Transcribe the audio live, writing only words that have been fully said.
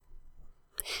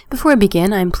Before we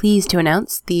begin, I'm pleased to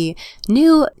announce the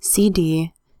new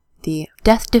CD, the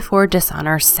Death Before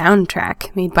Dishonor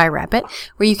soundtrack made by Rabbit,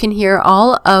 where you can hear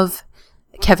all of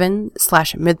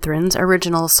Kevin/Midthrin's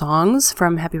original songs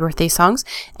from Happy Birthday songs,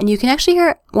 and you can actually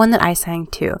hear one that I sang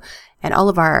too. And all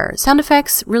of our sound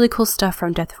effects, really cool stuff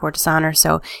from Death Before Dishonor.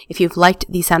 So if you've liked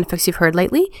the sound effects you've heard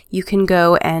lately, you can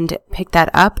go and pick that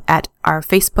up at our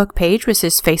Facebook page, which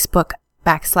is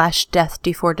Facebook.com/Death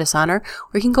Before Dishonor,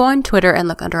 or you can go on Twitter and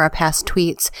look under our past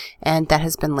tweets, and that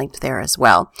has been linked there as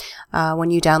well. When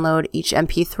you download each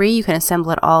MP3, you can assemble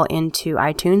it all into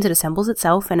iTunes. It assembles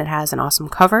itself, and it has an awesome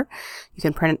cover. You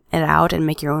can print it out and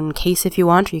make your own case if you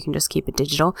want, or you can just keep it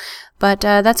digital. But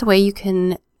that's a way you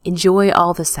can enjoy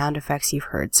all the sound effects you've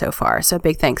heard so far. So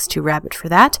big thanks to Rabbit for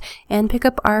that, and pick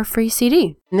up our free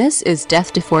CD. And this is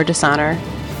Death Before Dishonor.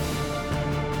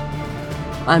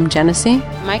 I'm Genesee.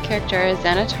 My character is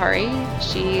Xanatari.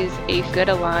 She's a good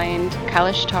aligned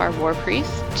Kalashtar war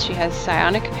priest. She has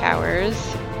psionic powers.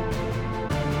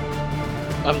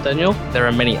 I'm Daniel. There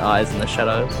are many eyes in the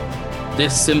shadows.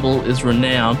 This symbol is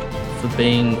renowned for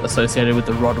being associated with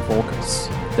the Rod of Orcus,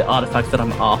 the artifact that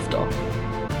I'm after.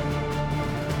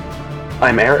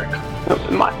 I'm Eric.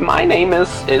 My name is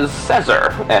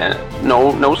Caesar, and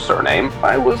no surname.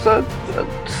 I was a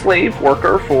slave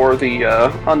worker for the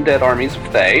undead armies of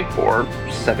Thay for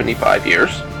 75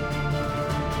 years.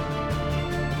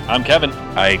 I'm Kevin.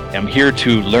 I am here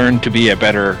to learn to be a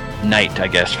better knight, I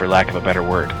guess, for lack of a better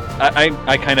word.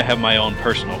 I kind of have my own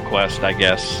personal quest, I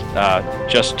guess,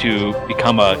 just to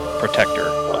become a protector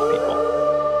of people.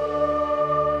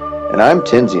 And I'm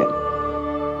Tinsian.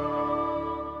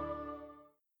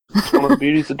 It's one of the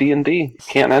beauties of D&D.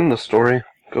 Can't end the story. It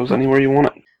goes anywhere you want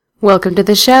it. Welcome to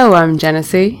the show. I'm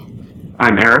Genesee.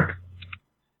 I'm Eric.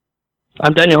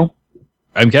 I'm Daniel.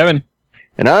 I'm Kevin.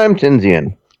 And I'm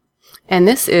Tinsian. And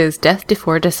this is Death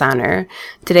Before Dishonor.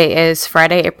 Today is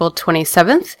Friday, April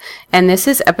 27th, and this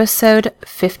is episode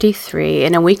 53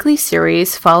 in a weekly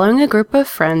series following a group of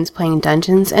friends playing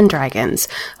Dungeons & Dragons,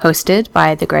 hosted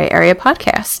by the Gray Area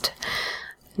Podcast.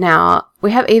 Now,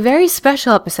 we have a very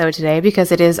special episode today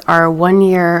because it is our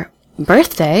 1-year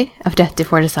birthday of Death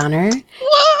Before Dishonor.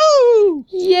 Whoa!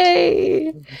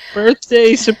 Yay!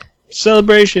 Birthday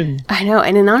celebration. I know,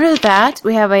 and in honor of that,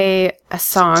 we have a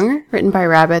song written by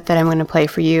Rabbit that I'm going to play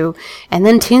for you, and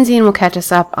then Tinsian will catch us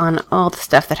up on all the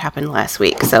stuff that happened last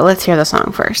week. So let's hear the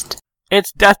song first.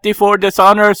 It's Death Before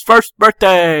Dishonor's first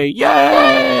birthday!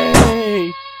 Yay!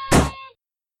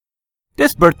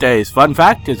 This birthday's fun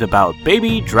fact is about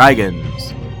baby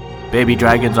dragons. Baby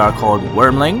dragons are called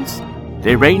wormlings.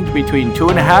 They range between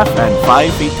 2.5 and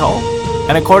 5 feet tall,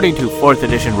 and according to 4th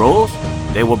edition rules,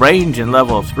 they will range in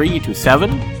level 3 to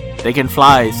 7. They can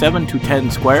fly 7 to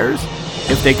 10 squares.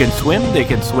 If they can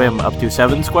swim up to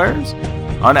 7 squares.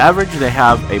 On average, they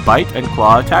have a bite and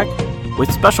claw attack,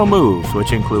 with special moves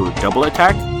which include double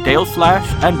attack, tail slash,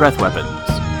 and breath weapons.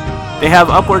 They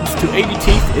have upwards to 80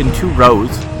 teeth in 2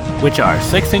 rows, which are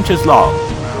 6 inches long.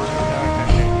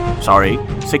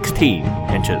 16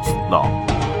 inches long.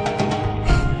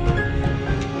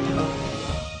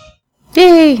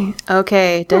 Yay!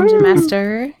 Okay, Dungeon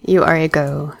Master, you are a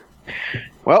go.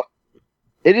 Well,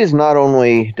 it is not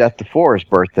only Death Before's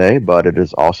birthday, but it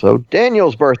is also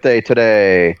Daniel's birthday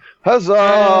today. Huzzah!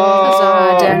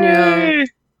 Huzzah, Daniel.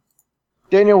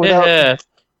 Daniel,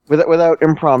 without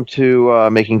impromptu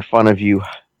making fun of you,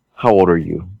 how old are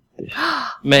you?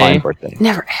 May. Birthday.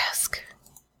 Never ask.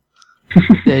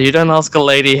 Yeah, you don't ask a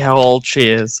lady how old she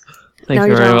is. Thank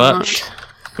you very much.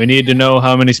 We need to know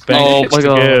how many spankings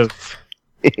to give.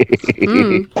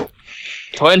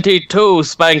 22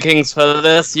 spankings for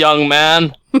this young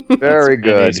man. Very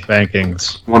good.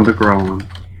 Spankings. One to grow on.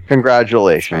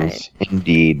 Congratulations,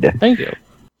 indeed. Thank you.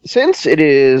 Since it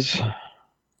is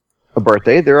a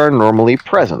birthday, there are normally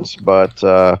presents, but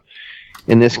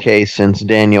in this case, since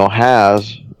Daniel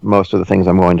has most of the things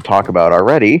I'm going to talk about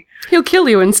already, he'll kill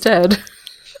you instead.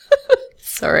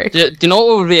 Sorry. Do you know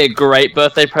what would be a great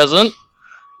birthday present?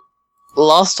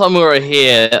 Last time we were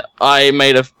here, I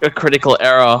made a critical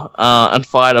error and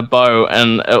fired a bow,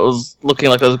 and it was looking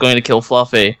like I was going to kill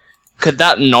Fluffy. Could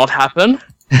that not happen?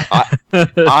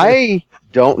 I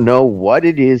don't know what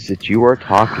it is that you are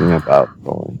talking about,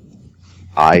 Thorn.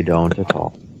 I don't at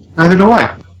all. Neither do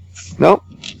I. Nope.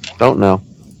 Don't know.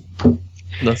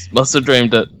 Must have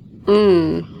dreamed it.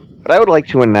 But I would like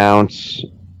to announce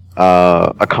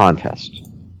a contest.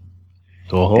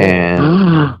 Oh.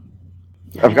 And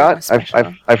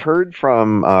I've heard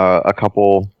from a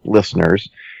couple listeners,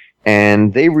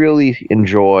 and they really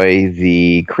enjoy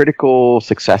the critical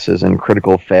successes and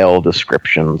critical fail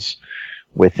descriptions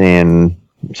within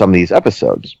some of these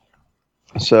episodes.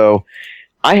 So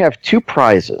I have 2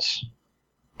 prizes,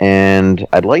 and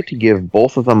I'd like to give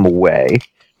both of them away.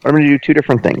 I'm going to do 2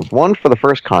 different things. One for the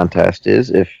first contest is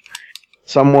if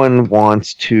someone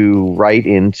wants to write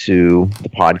into the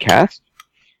podcast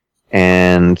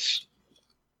and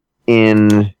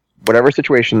in whatever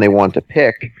situation they want to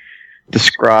pick,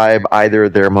 describe either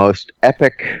their most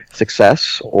epic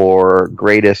success or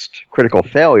greatest critical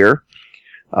failure.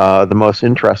 The most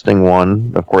interesting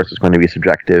one, of course, is going to be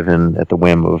subjective and at the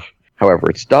whim of however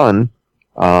it's done.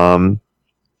 Daniel,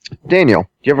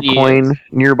 do you have a coin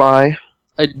nearby?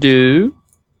 I do.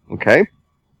 Okay.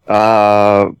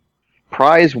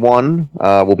 Prize 1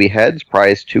 will be heads.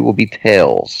 Prize 2 will be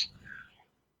tails.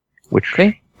 Which,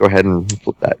 go ahead and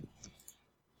flip that.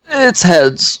 It's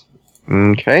heads.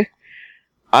 Okay.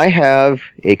 I have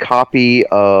a copy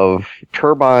of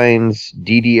Turbine's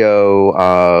DDO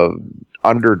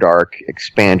Underdark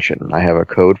expansion. I have a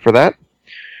code for that.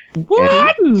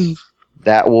 What? And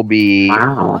that will be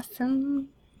Awesome.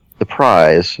 the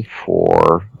prize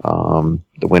for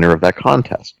the winner of that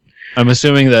contest. I'm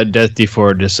assuming that Death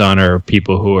Before Dishonor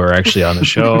people who are actually on the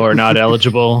show are not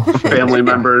eligible. Family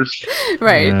members.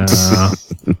 Right.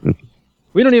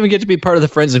 We don't even get to be part of the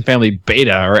Friends and Family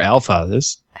Beta or Alpha.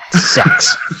 This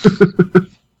sucks.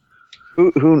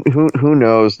 Who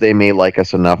knows? They may like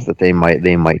us enough that they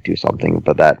might do something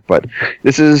about that. But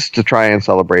this is to try and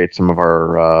celebrate some of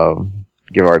our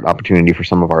give our opportunity for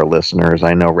some of our listeners.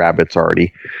 I know Rabbit's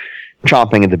already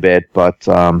chomping at the bit, but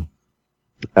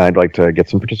I'd like to get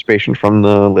some participation from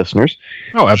the listeners.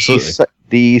 Oh, absolutely.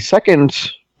 The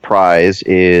second prize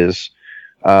is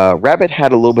Rabbit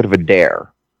had a little bit of a dare.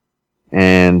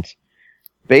 And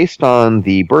based on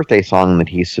the birthday song that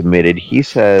he submitted, he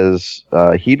says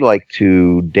he'd like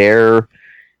to dare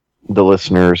the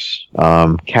listeners,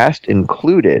 cast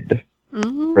included,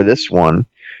 for this one,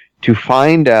 to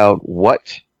find out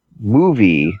what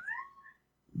movie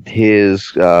his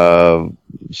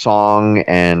song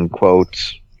and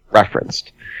quote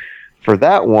referenced. For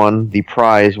that one, the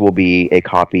prize will be a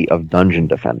copy of Dungeon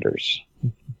Defenders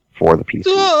for the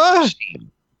PC.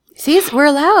 See, we're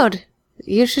allowed.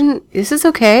 You shouldn't. This is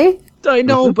okay. I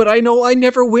know, but I know I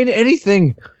never win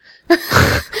anything.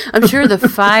 I'm sure the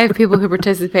 5 people who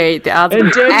participate, the odds And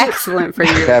are Daniel- excellent for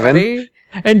you, Kevin? buddy.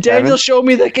 And Daniel Kevin? showed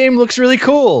me that game looks really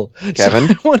cool. Kevin?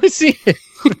 So I want to see it.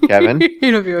 Kevin,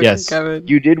 You don't be okay, Yes. Kevin.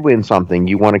 you did win something.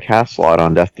 You won a cast slot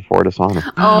on Death Before Dishonor.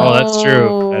 Oh, that's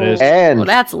true. That is. And Well,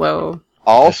 that's low.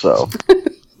 also,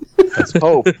 let's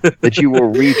hope that you will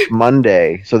reach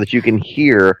Monday so that you can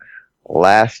hear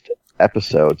last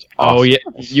episode's Oh yeah,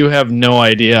 awesomeness. you have no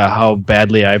idea how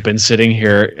badly I've been sitting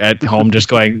here at home just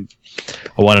going,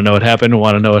 I want to know what happened, I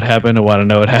want to know what happened, I want to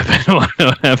know what happened, I want to know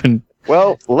what happened.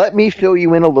 Well, let me fill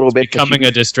you in a little bit. Becoming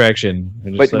a distraction.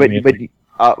 But let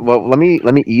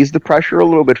me ease the pressure a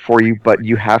little bit for you. But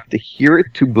you have to hear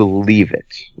it to believe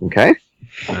it. Okay.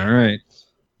 All right.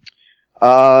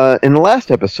 In the last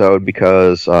episode,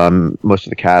 because most of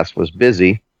the cast was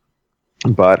busy,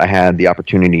 but I had the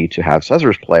opportunity to have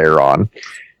Cesar's player on.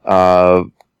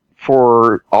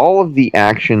 For all of the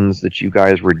actions that you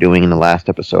guys were doing in the last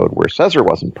episode where Cesar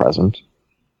wasn't present,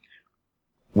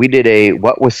 we did a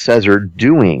What Was Cesar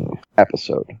Doing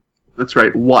episode. That's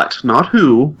right. What? Not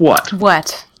who. What?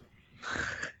 What?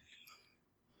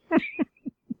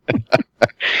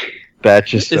 That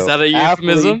just Is so that a aptly-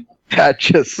 euphemism? That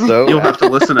just so. You'll have to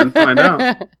listen and find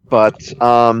out. But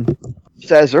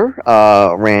Cesar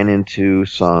ran into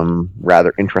some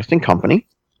rather interesting company,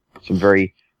 some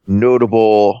very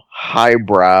notable,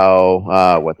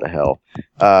 highbrow. What the hell?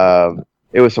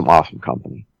 It was some awesome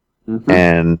company,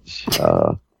 and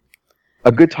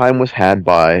a good time was had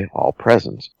by all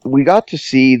present. We got to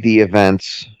see the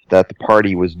events that the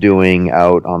party was doing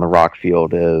out on the rock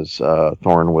field as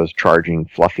Thorn was charging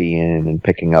Fluffy in and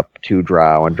picking up two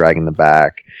drow and dragging them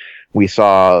back. We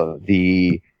saw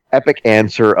the epic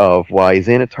answer of why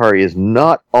Xanatari is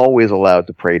not always allowed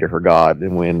to pray to her god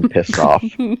and when pissed off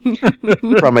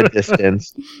from a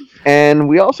distance. And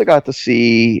we also got to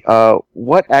see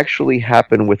what actually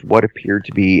happened with what appeared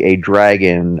to be a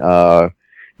dragon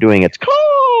doing its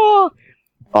caw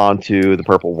onto the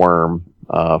purple worm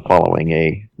following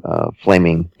a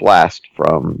flaming blast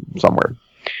from somewhere.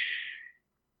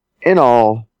 In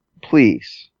all,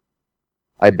 please,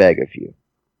 I beg of you,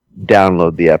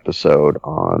 download the episode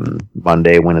on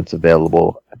Monday when it's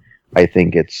available. I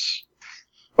think it's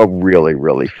a really,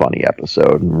 really funny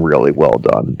episode and really well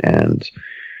done. And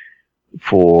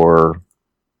for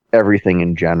everything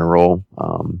in general.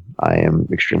 I am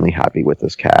extremely happy with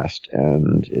this cast,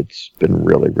 and it's been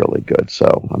really, really good. So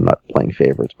I'm not playing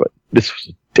favorites, but this was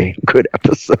a damn good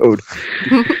episode.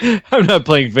 I'm not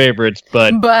playing favorites,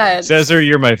 but Cesar,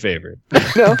 you're my favorite.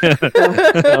 No.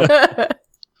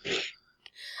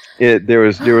 There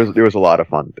was a lot of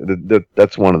fun.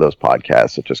 That's one of those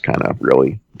podcasts that just kind of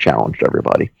really challenged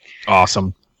everybody.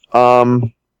 Awesome.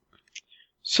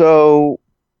 So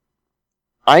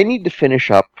I need to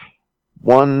finish up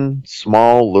one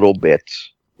small little bit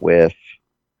with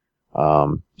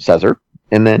Cesar,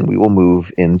 and then we will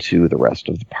move into the rest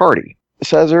of the party.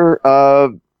 Cesar,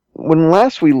 when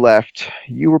last we left,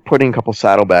 you were putting a couple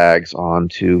saddlebags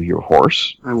onto your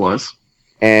horse. I was.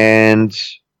 And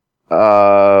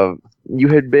you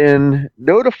had been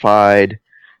notified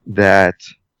that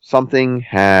something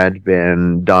had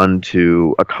been done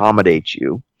to accommodate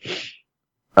you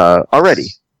already.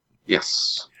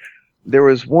 Yes. There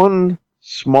was one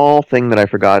small thing that I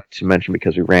forgot to mention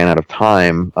because we ran out of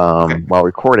time while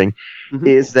recording,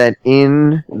 is that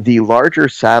in the larger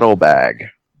saddlebag,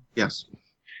 yes,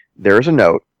 there is a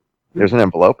note, there's an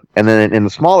envelope, and then in the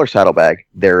smaller saddlebag,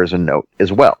 there is a note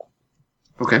as well.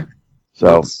 Okay.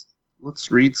 So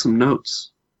let's read some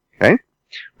notes. Okay.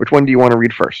 Which one do you want to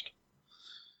read first?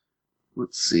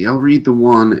 Let's see. I'll read the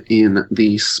one in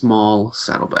the small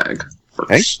saddlebag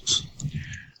first. Okay.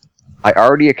 I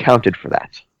already accounted for that.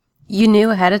 You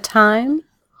knew ahead of time?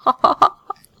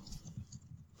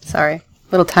 Sorry.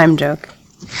 Little time joke.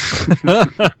 Dun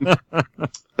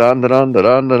dun dun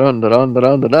dun dun dun dun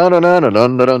dun dun dun dun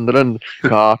dun dun dun.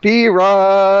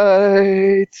 Copyright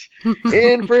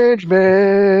infringement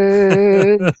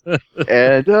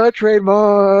and a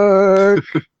trademark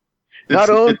not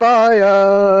owned by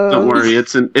us. Don't worry,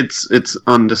 it's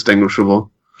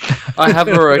undistinguishable. I have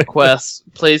a request.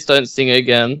 Please don't sing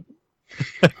again.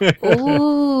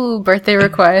 Ooh, birthday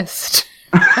request.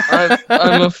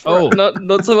 I'm afraid.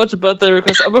 Not so much a birthday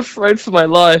request. I'm afraid for my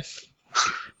life.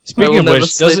 Speaking of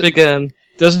which,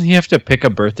 doesn't he have to pick a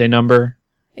birthday number?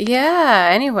 Yeah,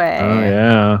 anyway. Oh,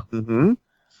 yeah. Mm-hmm.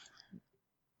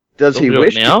 Does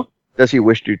he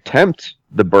wish to tempt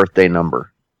the birthday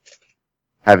number?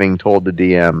 Having told the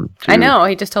DM to... I know,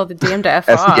 he just told the DM to F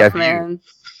off, man.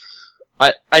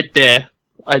 I dare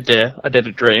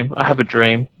to dream. I have a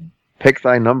dream. Pick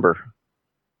thy number.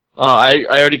 Oh, I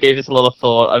already gave this a lot of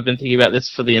thought. I've been thinking about this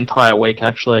for the entire week,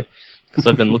 actually, because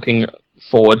I've been looking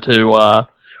forward to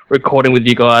recording with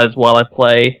you guys while I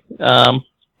play, while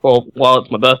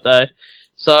it's my birthday.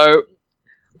 So,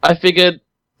 I figured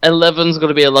 11's got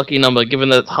to be a lucky number, given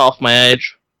that it's half my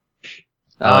age.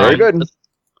 Very good.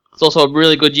 It's also a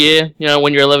really good year. You know,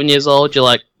 when you're 11 years old, you're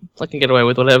like, I can get away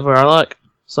with whatever I like.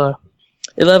 So,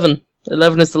 11.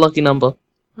 11 is the lucky number.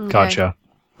 Okay. Gotcha.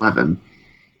 11.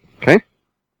 Okay.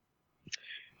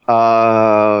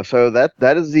 So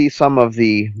that is the sum of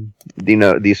the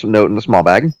note in the small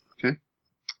bag. Okay.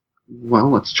 Well,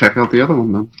 let's check out the other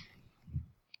one then.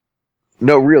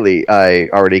 No, really, I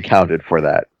already counted for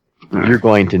that. Right. You're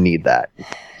going to need that.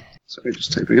 Sorry,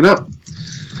 just typing it up.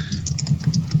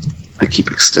 I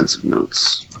keep extensive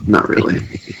notes. Not really.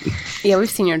 Yeah, we've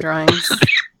seen your drawings.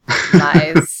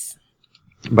 Lies.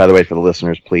 By the way, for the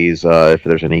listeners, please, if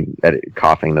there's any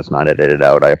coughing that's not edited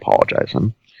out, I apologize.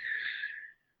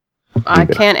 I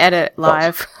can't edit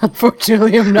live.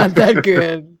 Unfortunately, I'm not that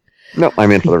good. No,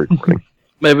 I'm in for the recording.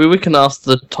 Maybe we can ask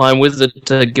the Time Wizard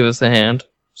to give us a hand.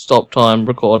 Stop time,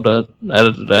 record it,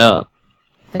 edit it out.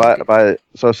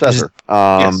 So, Cesar,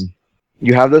 yes.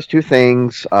 You have those two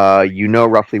things. You know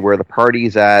roughly where the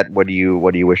party's at. What do you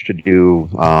wish to do?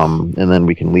 And then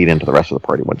we can lead into the rest of the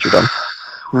party once you're done.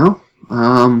 Well,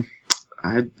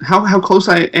 how close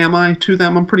am I to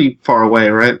them? I'm pretty far away,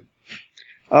 right?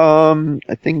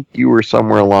 I think you were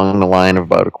somewhere along the line of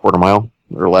about a quarter mile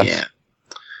or less. Yeah.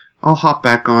 I'll hop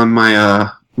back on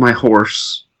my my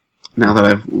horse now that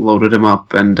I've loaded him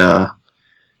up and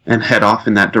head off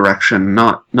in that direction.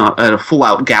 Not at a full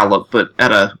out gallop, but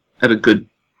at a good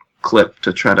clip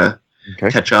to try to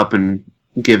catch up and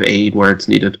give aid where it's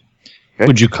needed. Okay.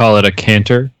 Would you call it a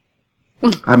canter?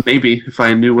 Maybe, if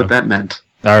I knew what that meant.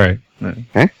 All right.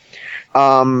 Okay.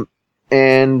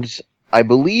 And I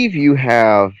believe you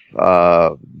have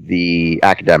the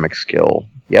academic skill.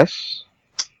 Yes.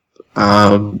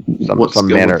 What skill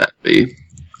would that be?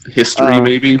 History,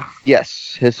 maybe.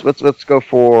 Yes. Let's go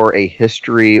for a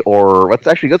history, or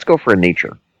let's go for a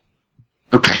nature.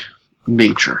 Okay.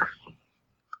 Nature.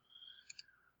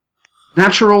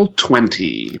 Natural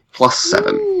 20 plus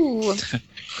 7. Ooh.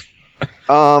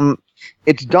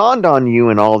 It's dawned on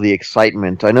you in all the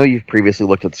excitement. I know you've previously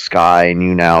looked at the sky and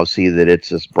you now see that it's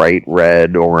this bright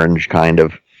red, orange kind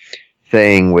of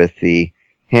thing with the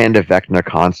Hand of Vecna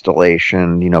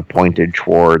constellation, pointed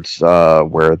towards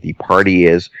where the party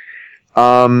is.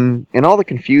 In all the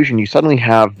confusion, you suddenly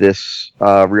have this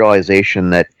realization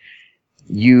that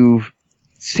you've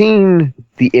seen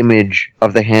the image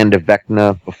of the Hand of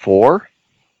Vecna before.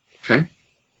 Okay.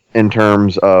 In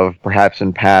terms of perhaps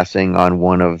in passing on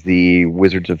one of the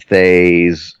Wizards of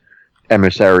Thay's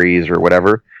emissaries or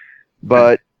whatever.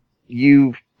 But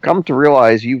you've come to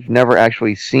realize you've never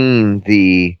actually seen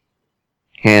the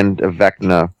Hand of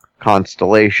Vecna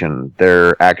constellation.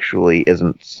 There actually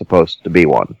isn't supposed to be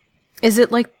one. Is it,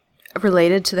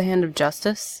 related to the Hand of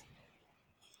Justice?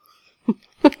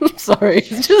 Sorry,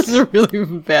 it's just a really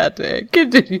bad day.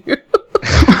 Continue.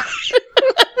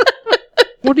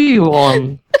 What are you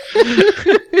on?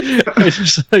 I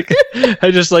just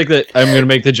like that I'm going to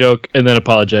make the joke and then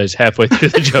apologize halfway through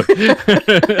the joke.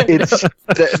 It's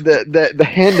the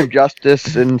Hand of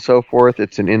Justice and so forth.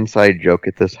 It's an inside joke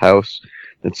at this house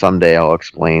that someday I'll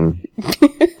explain.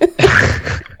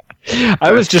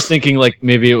 I was just thinking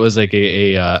maybe it was a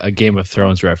Game of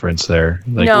Thrones reference there,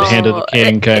 No, the Hand of the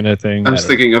King kind of thing. I was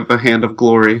thinking of the Hand of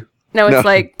Glory. No, it's No.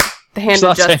 like the Hand There's of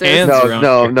lots of Justice. hands.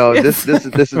 No.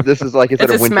 This is like instead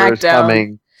It's of a winter is smackdown.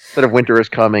 coming. Instead of winter is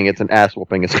coming, it's an ass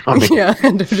whooping is coming. Yeah,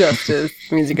 Hand of Justice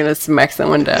means you're gonna smack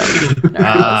someone down.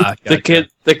 Gotcha.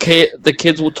 The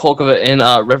kids will talk of it in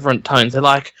reverent tones. They're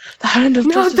like, "The Hand of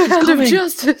Not Justice the is Hand coming! of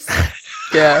Justice.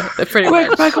 Yeah, pretty Quick,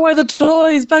 much. back away the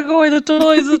toys! Back away the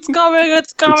toys! It's coming!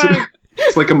 It's coming!"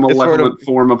 It's like a malevolent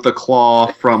form of the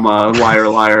claw from Liar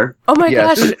Liar. Oh my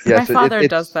Yes, gosh, yes, my father it's-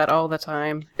 does that all the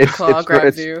time. it's- Claw it's-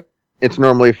 grabs it's- you. It's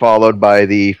normally followed by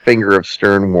the finger of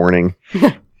stern warning.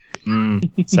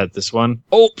 Is that this one?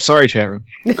 Oh, sorry, chat room.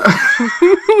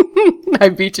 I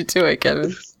beat you to it,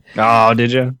 Kevin. Oh,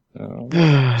 did you? Oh.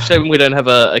 Shame we don't have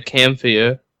a cam for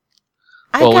you.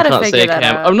 I Well, we gotta can't see figure a that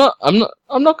cam. out.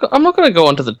 I'm not going to go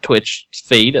onto the Twitch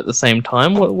feed at the same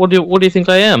time. What do you think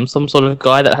I am? Some sort of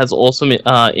guy that has awesome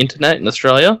internet in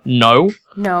Australia? No.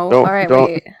 No, Don't- alright, don't-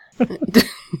 wait.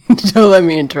 Don't let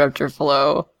me interrupt your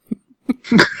flow.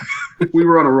 We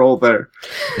were on a roll there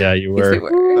Yeah, you Yes, we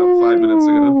were. were. about 5 minutes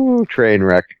ago. Ooh, train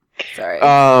wreck. Sorry.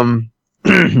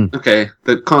 Okay,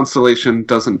 the constellation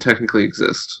doesn't technically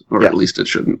exist, or Yes. at least it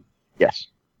shouldn't. Yes.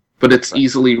 But it's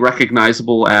easily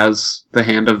recognizable as the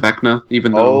Hand of Vecna,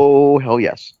 even though... Oh, hell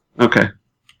yes. Okay.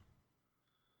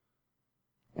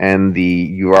 And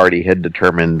you already had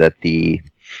determined that the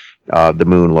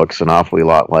moon looks an awfully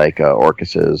lot like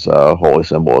Orcus's holy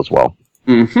symbol as well.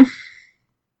 Mm-hmm.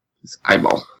 His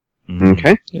eyeball. Mhm.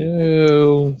 Okay.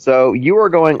 Ew. So you are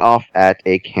going off at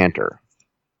a canter.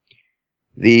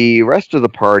 The rest of the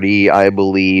party, I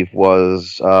believe,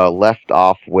 was left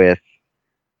off with.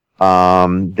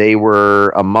 They were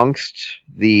amongst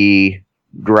the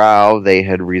drow. They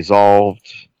had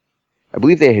resolved. I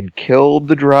believe they had killed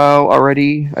the drow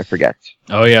already. I forget.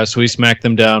 Oh yeah, so we smacked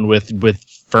them down with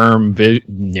firm,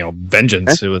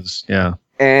 vengeance. It was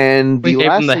And We the gave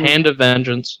last them the thing- Hand of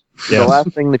Vengeance. The last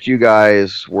thing that you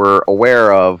guys were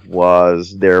aware of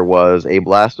was there was a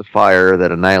blast of fire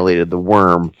that annihilated the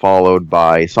worm, followed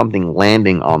by something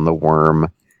landing on the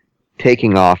worm,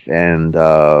 taking off, and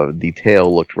the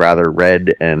tail looked rather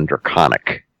red and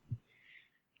draconic.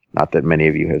 Not that many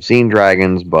of you have seen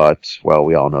dragons, but, well,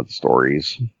 we all know the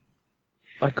stories.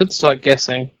 I could start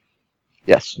guessing.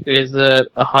 Yes. Is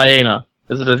it a hyena?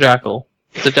 Is it a jackal?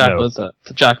 It's a jackal. No. Is it? It's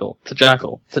a jackal. It's a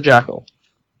jackal. It's a jackal.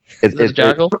 Is it a It's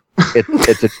jackal?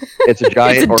 it's a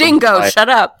giant it's a orb dingo, spider. shut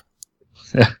up.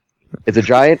 It's a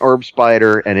giant orb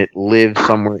spider, and it lives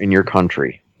somewhere in your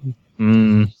country.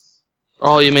 Mm.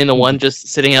 Oh, you mean the one just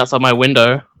sitting outside my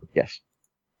window? Yes.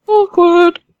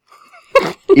 Awkward.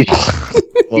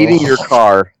 Eating your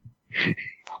car.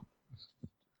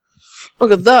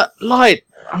 Look at that light.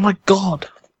 Oh my god.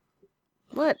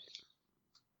 What?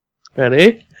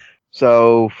 Ready?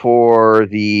 So for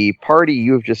the party,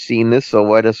 you have just seen this, so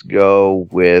let us go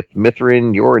with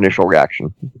Mithrin, your initial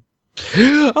reaction.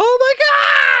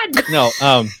 Oh my god!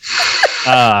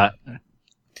 No,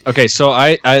 okay, so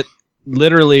I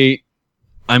literally,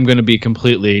 I'm going to be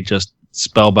completely just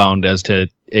spellbound as to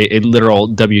a literal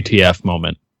WTF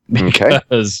moment. Okay.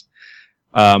 Because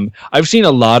I've seen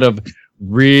a lot of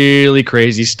really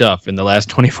crazy stuff in the last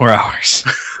 24 hours.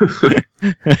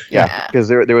 Yeah, because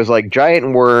there was like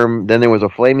giant worm, then there was a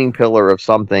flaming pillar of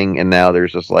something, and now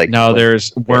there's just like... Now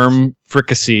there's worm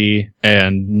fricassee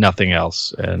and nothing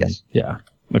else. And Yes. yeah.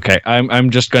 Okay, I'm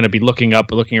just going to be looking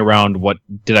around. What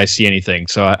did I see anything?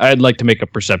 So I'd like to make a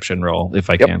perception roll if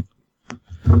I Yep. can.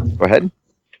 Go ahead.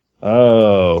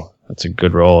 Oh, that's a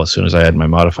good roll as soon as I add my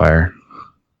modifier.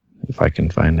 If I can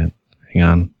find it. Hang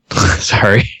on.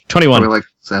 Sorry, Probably 21. like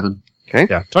 7.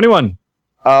 Yeah, 21.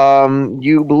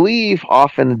 You believe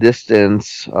off in the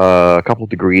distance, a couple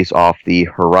degrees off the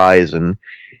horizon,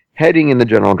 heading in the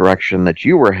general direction that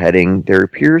you were heading, there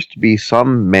appears to be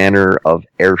some manner of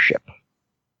airship.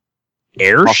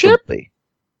 Airship? Possibly.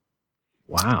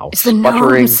 Wow. It's the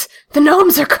Sputtering. gnomes. The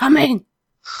gnomes are coming.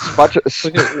 We're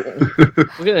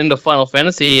getting into Final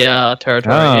Fantasy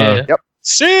territory Ah. here. Yep.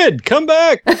 Sid, come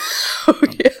back! Oh,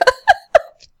 yeah.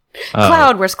 Uh,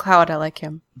 Cloud, where's Cloud? I like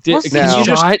him. What's can this you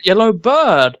just giant yellow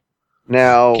bird?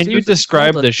 Now, can you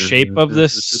describe the shape of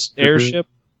this airship?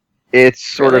 it's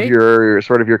sort Really?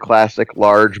 of your classic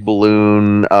large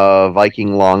balloon,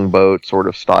 Viking longboat sort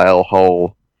of style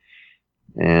hull,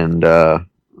 and Wow.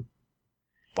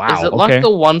 Is it okay. like the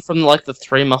one from like the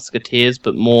Three Musketeers,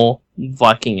 but more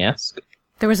Viking-esque?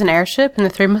 There was an airship in the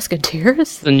Three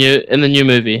Musketeers? In the new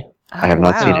movie, I have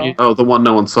not seen it. Oh, the one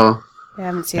no one saw. I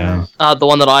haven't seen Yeah. that. the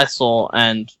one that I saw,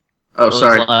 and Oh, it was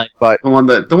sorry. like, but The one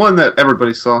that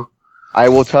everybody saw. I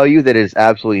will tell you that it is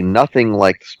absolutely nothing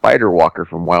like the Spider Walker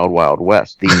from Wild Wild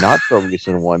West, the not so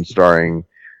recent one starring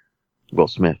Will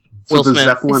Smith. So Will the Smith.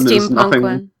 The Zeppelin is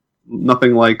steampunk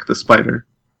nothing one. like the spider.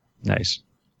 Nice.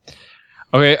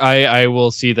 Okay, I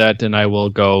will see that and I will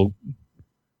go.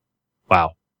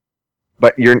 Wow.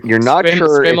 But you're not Scream-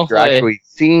 sure scream if you're away. actually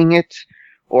seeing it,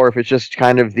 or if it's just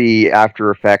kind of the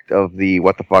after effect of the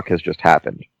what the fuck has just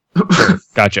happened.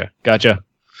 Gotcha.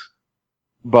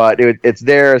 But it's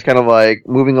there. It's kind of like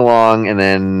moving along, and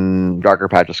then darker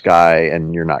patch of sky,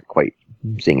 and you're not quite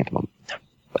seeing it at the moment.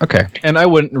 Okay. And I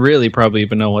wouldn't really probably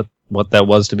even know what that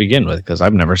was to begin with because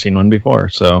I've never seen one before.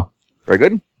 So Very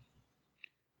good.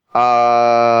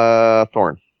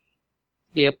 Thorn.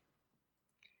 yep.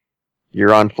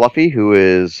 You're on Fluffy, who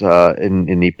is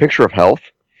in the picture of health,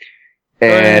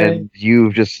 and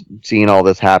you've just seen all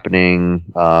this happening.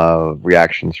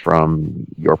 Reactions from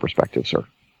your perspective, sir.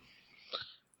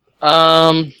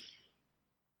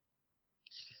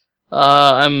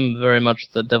 I'm very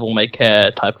much the devil may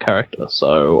care type character,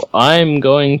 so I'm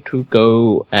going to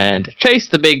go and chase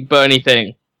the big burny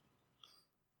thing.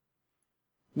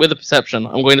 With a perception.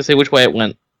 I'm going to see which way it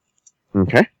went.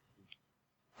 Okay.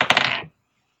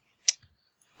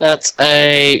 That's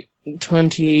a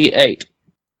 28.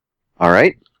 All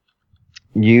right.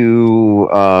 You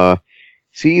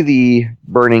see the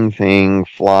burning thing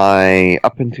fly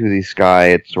up into the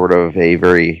sky at sort of a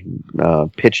very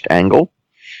pitched angle.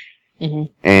 Mhm.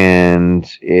 And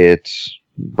it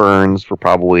burns for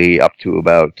probably up to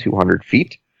about 200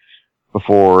 feet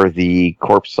before the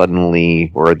corpse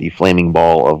suddenly, or the flaming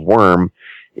ball of worm,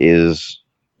 is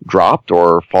dropped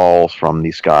or falls from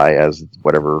the sky as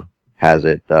whatever has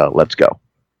it lets go.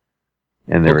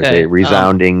 And there is Okay, a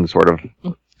resounding sort of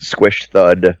squish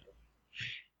thud,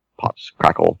 pops,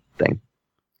 crackle thing.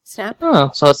 Snap.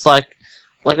 Oh, so it's like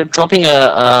dropping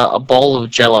a bowl of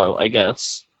Jello, I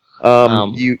guess.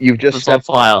 You've just It's on stepped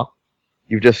fire.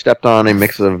 You've just stepped on a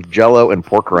mix of Jello and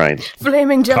pork rinds.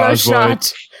 Flaming jello Cosboy.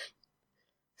 shot.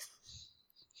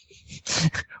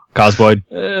 Cosboy.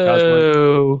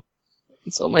 Oh,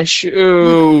 it's on my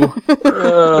shoe.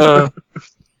 I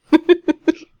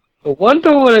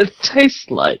wonder what it tastes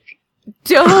like.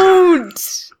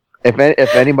 Don't.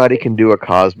 If anybody can do a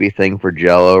Cosby thing for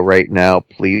Jello right now,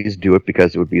 please do it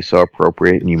because it would be so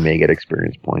appropriate, and you may get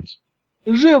experience points.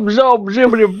 Zip, zop,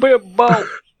 zippity, bip, bop.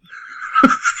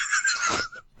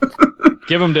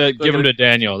 Give him to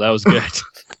Daniel. That was good.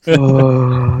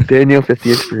 Oh, Daniel,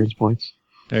 50 experience points.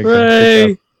 There you go.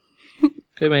 Hooray!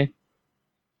 Okay, me.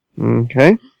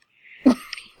 Okay.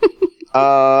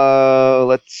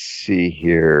 Let's see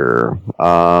here.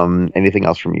 Anything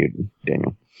else from you,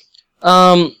 Daniel?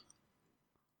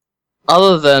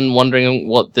 Other than wondering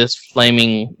what this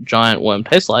flaming giant worm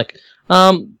tastes like,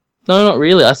 no, not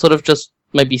really. I sort of just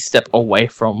maybe step away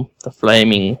from the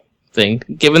flaming thing,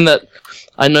 given that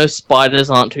I know spiders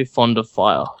aren't too fond of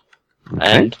fire,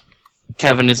 and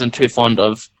Kevin isn't too fond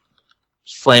of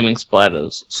flaming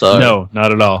spiders, so No,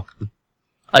 not at all.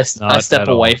 I Not step at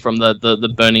away all. from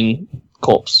the burning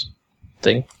corpse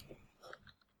thing.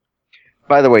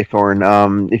 By the way, Thorn,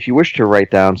 if you wish to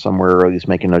write down somewhere or at least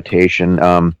make a notation,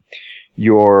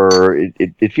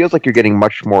 it feels like you're getting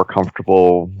much more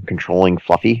comfortable controlling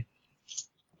Fluffy.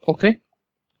 Okay.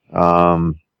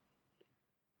 I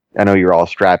know you're all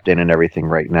strapped in and everything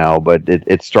right now, but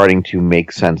it's starting to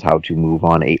make sense how to move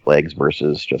on 8 legs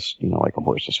versus just, like a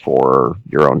horse's 4 or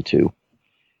your own 2.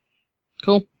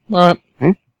 Cool. All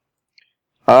right.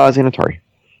 Xanatari.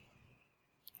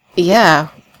 Yeah.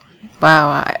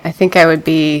 Wow. I think I would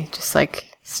be just like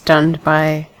stunned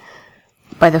by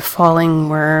the falling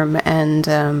worm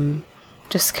and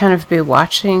just kind of be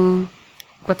watching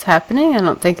what's happening. I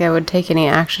don't think I would take any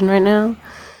action right now.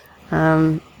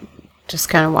 Just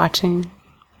kind of watching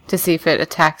to see if it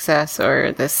attacks us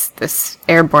or this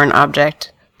airborne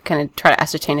object. Kind of try to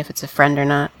ascertain if it's a friend or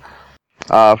not.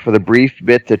 For the brief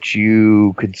bit that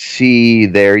you could see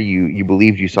there, you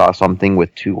believed you saw something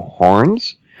with 2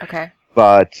 horns. Okay.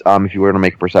 But if you were to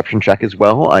make a perception check as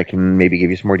well, I can maybe give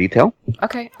you some more detail.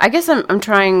 Okay. I guess I'm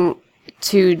trying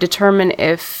to determine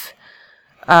if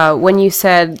when you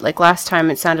said, like last time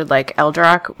it sounded like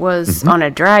Eldrock was on a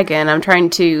dragon, I'm trying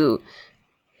to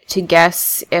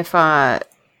guess if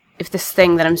this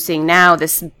thing that I'm seeing now,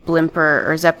 this blimp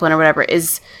or zeppelin or whatever,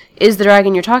 is the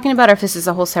dragon you're talking about, or if this is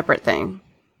a whole separate thing.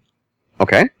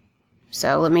 Okay.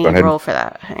 So let me roll for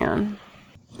that. Hang on.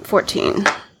 14.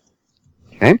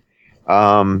 Okay.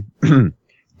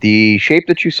 The shape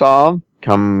that you saw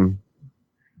come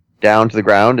down to the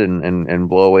ground and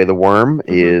blow away the worm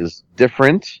is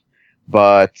different,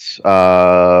 but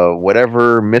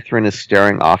whatever Mithrin is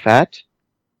staring off at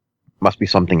must be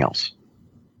something else.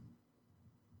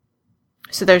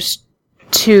 So there's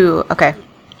 2. Okay.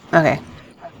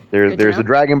 There's a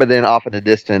dragon, but then off in the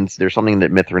distance, there's something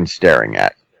that Mithrin's staring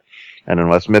at. And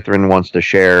unless Mithrin wants to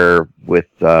share with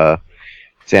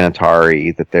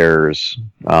Xanatari that there's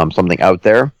something out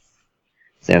there,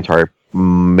 Xanatari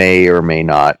may or may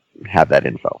not have that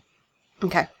info.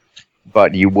 Okay.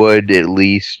 But you would at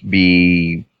least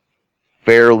be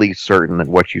fairly certain that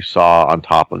what you saw on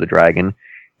top of the dragon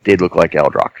did look like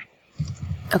Eldrock.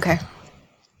 Okay.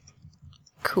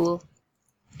 Cool.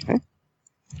 Okay.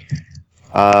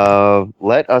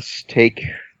 Let us take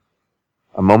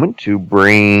a moment to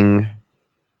bring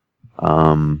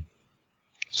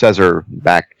Cesar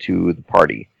back to the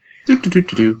party.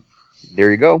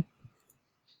 There you go.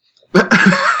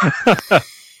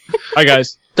 Hi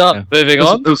guys. Done. Moving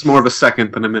on. It was more of a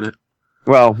second than a minute.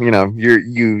 Well,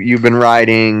 you've been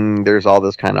riding. There's all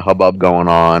this kind of hubbub going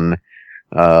on.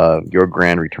 Your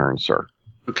grand return, sir.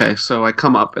 Okay, so I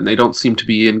come up and they don't seem to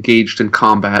be engaged in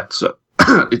combat, so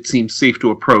it seems safe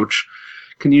to approach.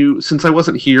 Can you, since I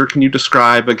wasn't here, can you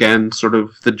describe again sort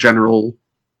of the general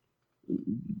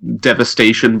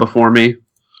devastation before me?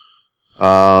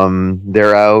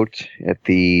 They're out at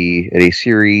a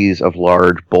series of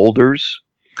large boulders.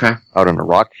 Okay. Out on a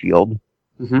rock field.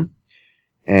 Mm-hmm.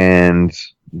 And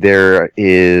there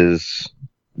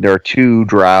are 2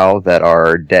 drow that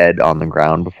are dead on the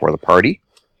ground before the party.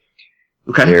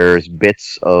 Okay. There's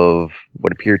bits of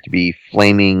what appear to be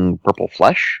flaming purple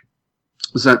flesh.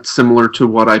 Is that similar to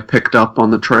what I picked up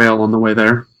on the trail on the way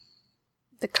there?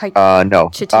 The kite. No.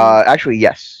 Chitine. Actually,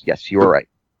 yes. Yes, you were right.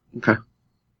 Okay.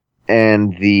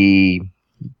 And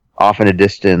off in a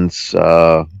distance,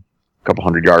 a couple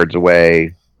hundred yards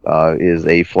away, is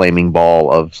a flaming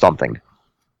ball of something.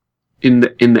 In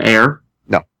the air?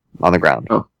 No, on the ground.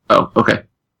 Oh, okay.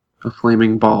 A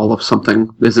flaming ball of something.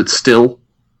 Is it still?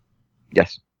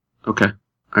 Yes. Okay.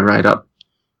 I ride up.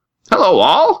 Hello,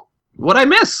 all. What'd I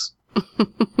miss?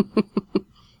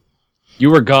 You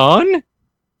were gone?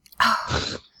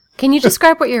 Can you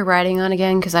describe what you're riding on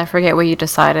again? Because I forget what you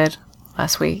decided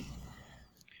last week.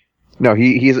 No,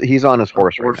 he's on his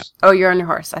horse right now. Oh, you're on your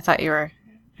horse. I thought you were...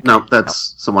 No,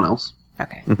 that's someone else.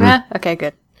 Okay. Mhm. Okay,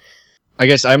 good. I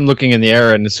guess I'm looking in the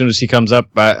air, and as soon as he comes up,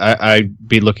 I'd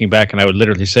be looking back, and I would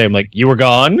literally say, "I'm like, you were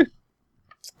gone.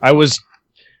 I was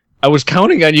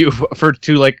counting on you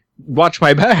to watch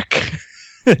my back.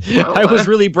 Well, I was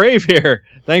really brave here.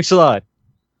 Thanks a lot."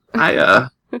 I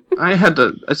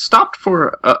stopped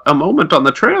for a moment on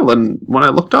the trail, and when I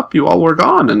looked up, you all were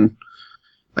gone, and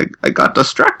I got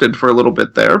distracted for a little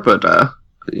bit there, but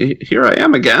here I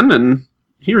am again, and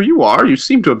here you are. You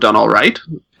seem to have done all right.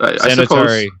 I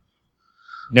suppose.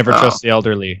 Never trust the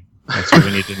elderly. That's what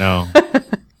we need to know.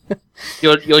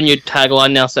 Your new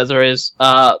tagline now, Cesar, is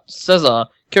Cesar,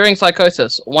 curing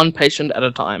psychosis, 1 patient at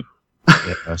a time.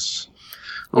 Yes.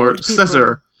 Or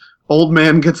Cesar, old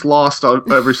man gets lost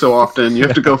every so often. You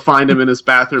have to go find him in his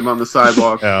bathroom on the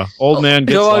sidewalk. Yeah. Old man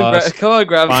gets Come on, lost. come on,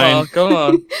 Grandpa. Fine. Come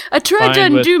on. I tried to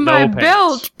Fine with undo my no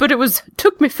belt, pants. but it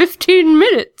took me 15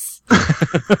 minutes.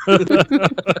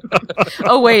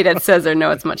 Oh, wait, it says there.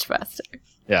 No, it's much faster.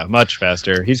 Yeah, much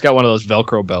faster. He's got one of those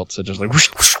Velcro belts that just like whoosh,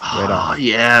 whoosh, right on. Oh,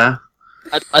 yeah.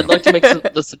 I'd like to make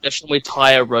the suggestion we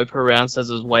tie a rope around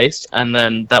Cesar's waist, and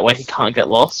then that way he can't get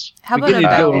lost. How We about a could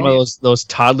get one of bow? those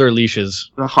toddler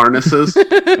leashes. The harnesses.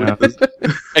 Yeah.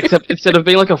 Except instead of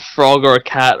being like a frog or a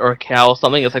cat or a cow or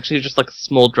something, it's actually just like a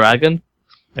small dragon.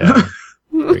 Yeah.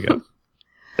 There we go.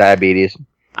 Diabetes.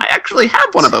 I actually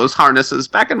have one of those harnesses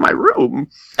back in my room.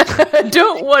 I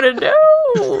don't want to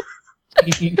know.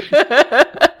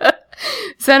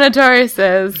 Sanitari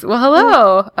says, well,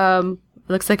 hello.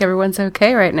 Looks like everyone's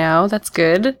okay right now. That's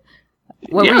good.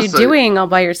 What were you doing all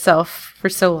by yourself for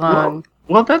so long?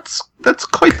 Well, that's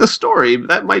quite the story.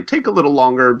 That might take a little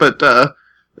longer, but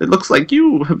it looks like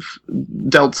you have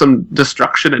dealt some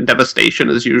destruction and devastation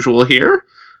as usual here.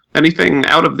 Anything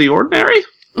out of the ordinary?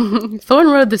 Thorn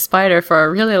rode the spider for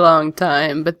a really long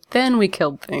time, but then we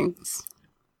killed things.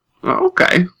 Oh,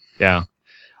 okay. Yeah.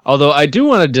 Although I do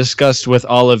want to discuss with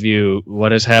all of you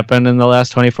what has happened in the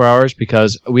last 24 hours,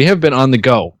 because we have been on the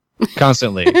go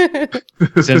constantly.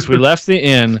 Since we left the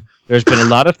inn, there's been a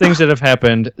lot of things that have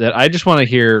happened that I just want to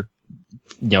hear,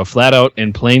 flat out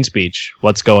in plain speech,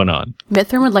 what's going on.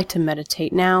 Mithrin would like to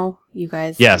meditate now. You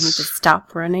guys need to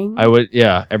stop running. I would,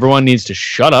 yeah. Everyone needs to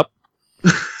shut up,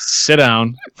 sit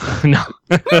down. No.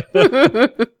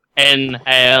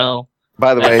 Inhale.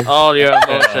 By the way, let all your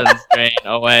emotions drain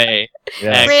away.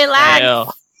 Yeah.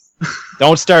 Relax.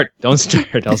 Don't start. I'll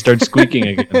start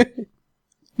squeaking again.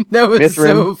 That was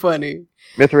Mithrin, so funny.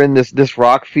 Mithrin, this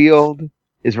rock field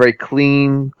is very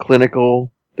clean,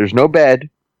 clinical. There's no bed,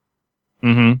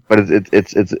 but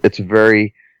it's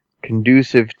very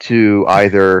conducive to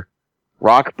either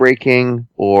rock breaking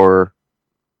or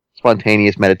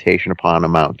spontaneous meditation upon a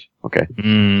mount. Okay.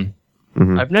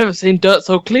 Mm-hmm. I've never seen dirt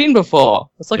so clean before.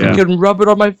 It's like I can rub it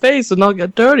on my face and not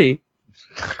get dirty.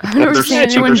 I've never seen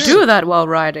anyone do that while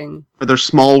riding. Are there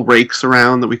small rakes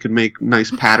around that we could make nice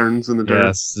patterns in the dirt?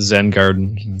 Yes, Zen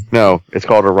garden. No, it's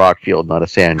called a rock field, not a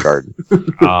sand garden.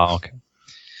 Oh, okay.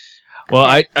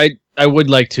 Well, I would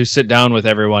like to sit down with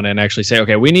everyone and actually say,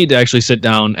 okay, we need to actually sit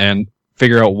down and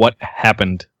figure out what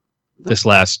happened this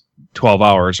last 12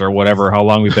 hours or whatever, how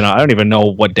long we've been out. I don't even know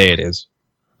what day it is.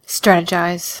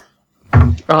 Strategize.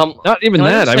 Not even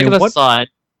that. I mean, what? Aside,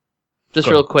 just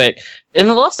real quick. In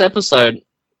the last episode,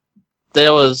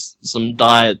 there was some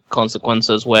dire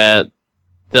consequences where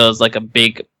there was like a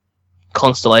big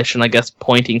constellation, I guess,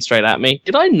 pointing straight at me.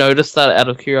 Did I notice that out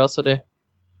of curiosity?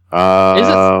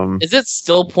 Is it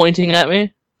still pointing at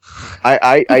me?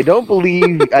 I don't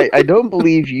believe I don't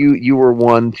believe you were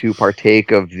one to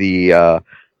partake of the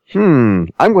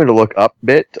I'm going to look up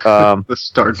bit. The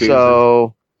Stargazer.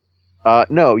 So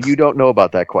no, you don't know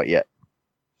about that quite yet.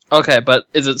 Okay, but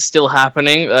is it still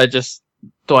happening?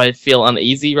 Do I feel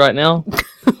uneasy right now?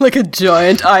 Like a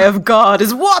giant eye of God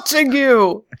is watching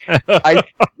you.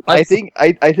 I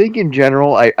think in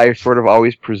general I sort of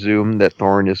always presume that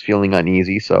Thorn is feeling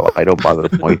uneasy, so I don't bother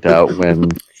to point out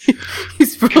when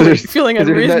he's feeling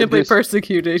unreasonably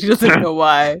persecuted. He doesn't know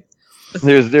why.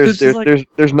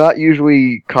 There's not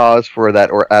usually cause for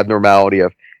that or abnormality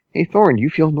of, hey Thorn,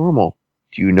 you feel normal.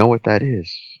 Do you know what that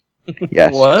is?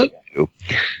 Yes. What?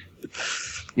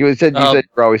 You said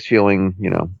you're always feeling,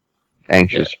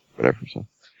 anxious, whatever. So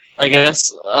I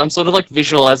guess I'm sort of like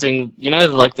visualizing,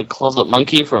 like the closet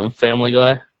monkey from Family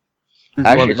Guy.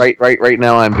 Actually, right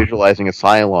now I'm visualizing a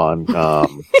Cylon.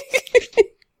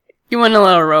 You want a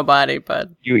little robot-y,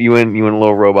 bud. You want a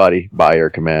little robot-y by your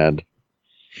command.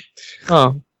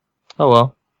 Oh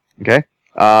well. Okay.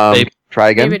 Try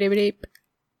again.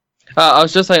 I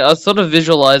was just saying, I was sort of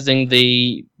visualizing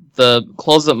the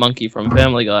closet monkey from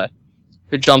Family Guy,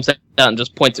 who jumps out and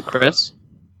just points at Chris.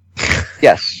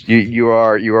 Yes, you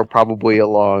are probably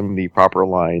along the proper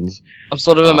lines. I'm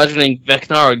sort of imagining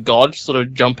Vecna or God sort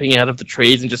of jumping out of the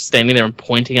trees and just standing there and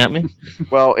pointing at me.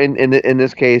 Well, in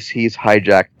this case, he's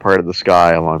hijacked part of the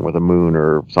sky along with a moon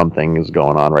or something is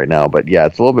going on right now. But yeah,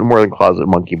 it's a little bit more than closet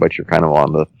monkey, but you're kind of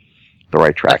on the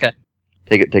right track. Okay.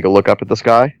 Take a look up at the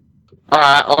sky.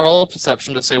 Alright, I'll roll a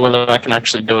perception to see whether I can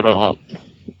actually do it or not.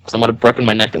 Because I might have broken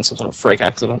my neck in some sort of freak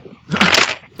accident.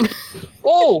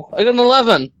 Oh, I got an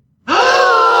 11.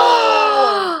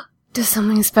 Does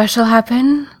something special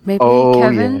happen? Maybe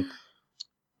Kevin?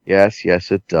 Yeah.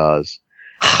 Yes, it does.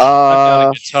 I got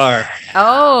a guitar.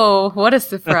 Oh, what a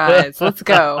surprise. Let's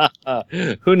go.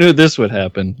 Who knew this would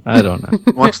happen? I don't know.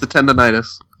 Watch the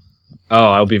tendonitis.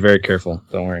 Oh, I'll be very careful.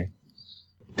 Don't worry.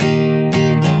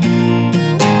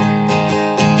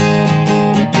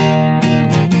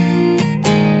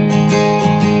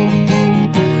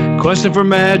 Questing for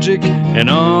magic and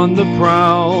on the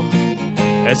prowl,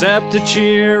 as apt to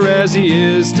cheer as he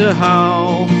is to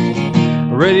howl,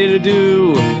 ready to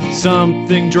do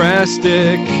something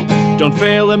drastic. Don't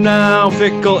fail him now,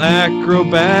 fickle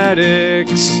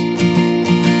acrobatics.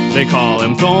 They call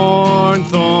him Thorn,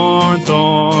 Thorn,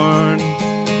 Thorn,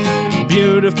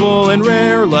 beautiful and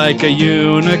rare like a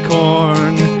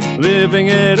unicorn, living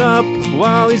it up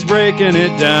while he's breaking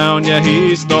it down. Yeah,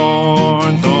 he's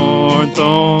Thorn, Thorn,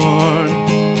 Thorn.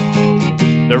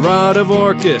 The Rod of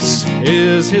Orcus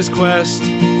is his quest,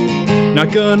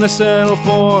 Not gonna settle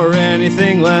for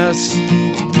anything less.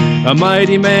 A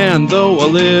mighty man, though a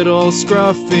little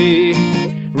scruffy,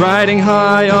 riding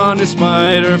high on his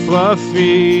spider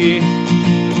Fluffy.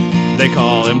 They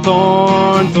call him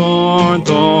Thorn, Thorn,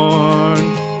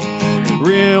 Thorn.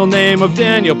 Real name of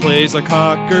Daniel, plays a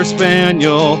Cocker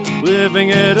Spaniel, living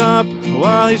it up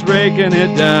while he's breaking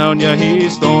it down. Yeah,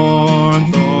 he's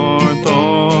Thorn, Thorn,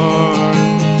 Thorn.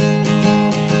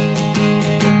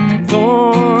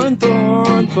 Thorn,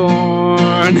 Thorn,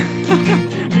 Thorn.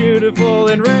 Beautiful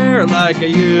and rare like a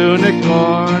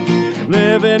unicorn,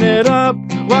 living it up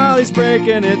while he's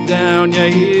breaking it down. Yeah,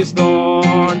 he's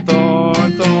Thorn,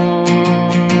 Thorn, Thorn.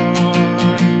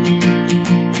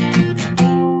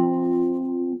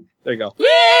 There you go.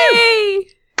 Yay!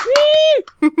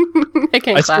 I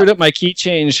can't I clap. screwed up my key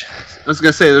change. I was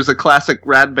gonna say there's a classic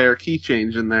Rad Bear key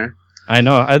change in there. I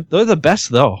know. They're the best,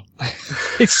 though.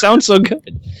 They sound so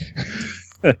good.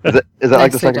 Is that like the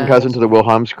Nicely second done. cousin to the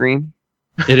Wilhelm scream?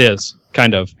 It is,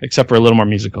 kind of, except for a little more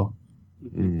musical.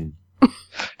 Mm.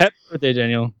 Happy birthday,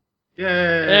 Daniel. Yay!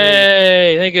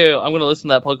 Hey, thank you. I'm gonna listen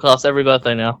to that podcast every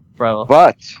birthday now, forever.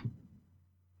 But,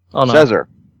 Oh no. Caesar,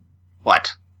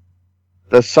 What?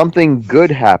 does something good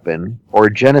happen, or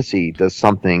Genesee, does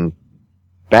something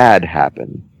bad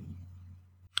happen?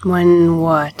 When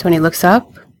what? When he looks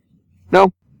up?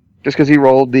 No, just because he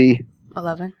rolled the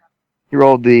 11.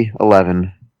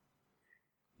 11.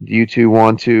 Do you two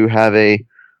want to have a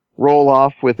roll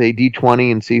off with a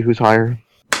d20 and see who's higher?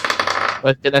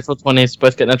 Both get natural 20s.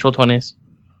 Both get natural 20s.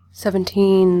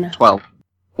 17. 12.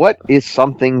 What is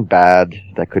something bad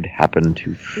that could happen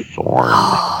to Thorn?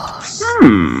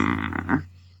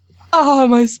 Oh,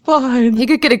 my spine. He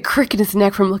could get a crick in his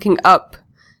neck from looking up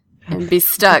and be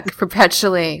stuck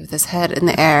perpetually with his head in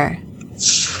the air.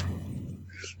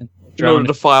 In order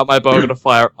to fire my bow, I'm gonna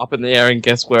fire up in the air and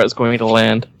guess where it's going to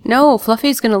land. No,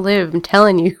 Fluffy's gonna live, I'm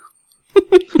telling you.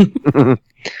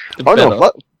 Oh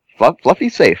no,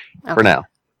 Fluffy's safe for Okay. now.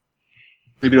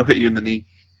 Maybe it'll hit you in the knee.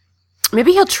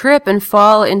 Maybe he'll trip and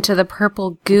fall into the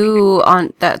purple goo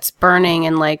on that's burning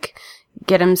and like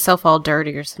get himself all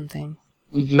dirty or something.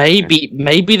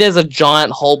 Maybe there's a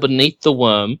giant hole beneath the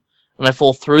worm, and I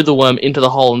fall through the worm into the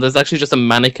hole, and there's actually just a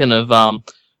mannequin of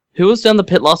who was down the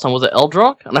pit last time? Was it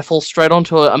Eldrock? And I fall straight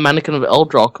onto a mannequin of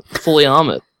Eldrock, fully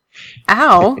armored.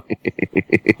 Ow!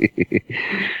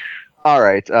 All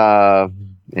right.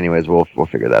 Anyways, we'll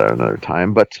figure that out another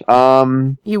time. But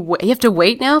You have to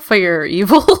wait now for your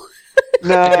evil?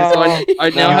 no, I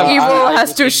now have Evil I has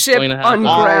will to be ship going to happen.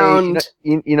 on ground.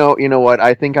 You know what?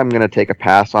 I think I'm gonna take a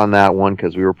pass on that one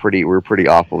because we were pretty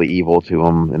awfully evil to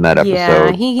him in that episode.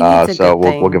 Yeah, he needs a so good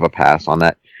we'll thing. give a pass on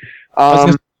that.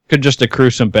 Could just accrue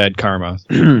some bad karma.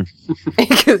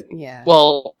 Yeah.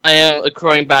 Well, I am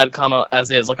accruing bad karma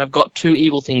as is. Like, I've got 2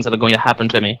 evil things that are going to happen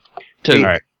to me. 2. All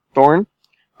right. Thorn,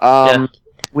 Yeah.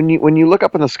 when you look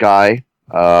up in the sky,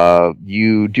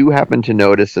 you do happen to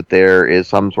notice that there is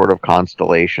some sort of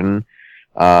constellation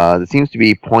that seems to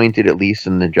be pointed at least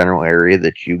in the general area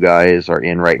that you guys are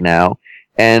in right now,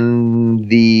 and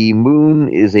the moon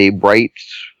is a bright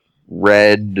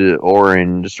red,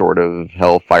 orange sort of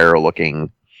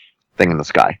hellfire-looking thing in the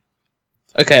sky.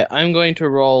 Okay, I'm going to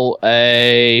roll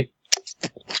a...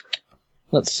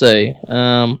 Let's see.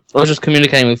 I was just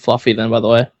communicating with Fluffy then, by the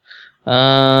way.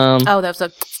 Oh, that was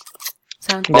a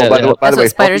sound. Yeah, by the yeah. way, That's what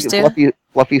spiders do.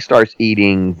 Fluffy starts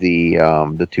eating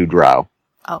the 2 drow.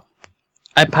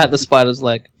 I pat the spider's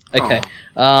leg. Okay.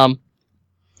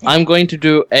 I'm going to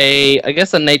do a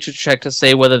nature check to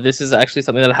see whether this is actually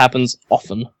something that happens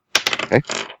often. Okay.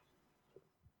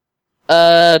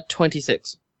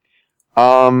 26.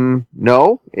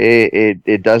 No,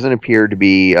 it doesn't appear to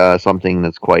be something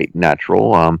that's quite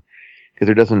natural. Because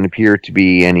there doesn't appear to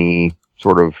be any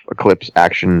sort of eclipse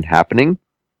action happening.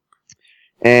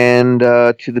 And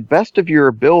to the best of your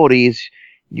abilities,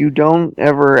 you don't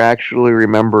ever actually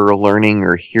remember learning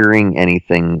or hearing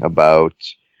anything about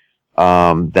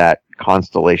that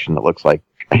constellation that looks like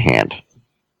a hand.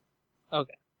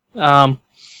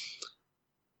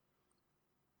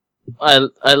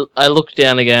 I look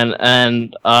down again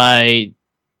and I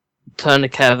turn to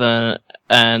Kevin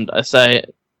and I say,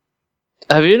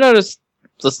 "Have you noticed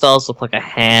the stars look like a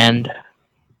hand?"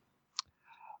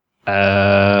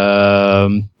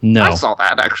 No. I saw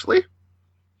that, actually.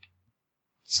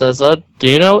 Cesar, do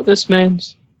you know what this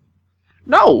means?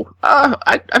 No,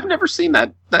 I've never seen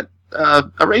that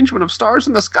arrangement of stars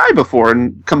in the sky before,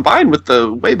 and combined with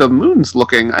the way the moon's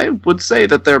looking, I would say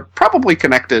that they're probably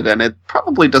connected, and it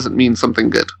probably doesn't mean something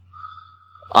good.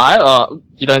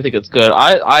 You don't think it's good?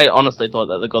 I honestly thought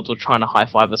that the gods were trying to high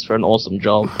five us for an awesome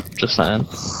job. Just saying.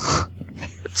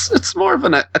 It's more of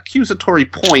an accusatory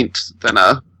point than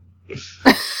a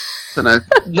sign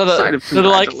of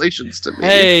congratulations to me.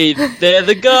 Hey, they're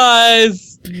the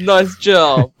guys. Nice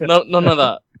job. No, none of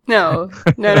that. No,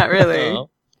 not really.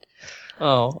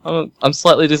 I'm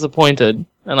slightly disappointed,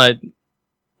 and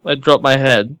I dropped my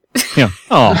head. Yeah.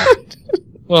 Oh.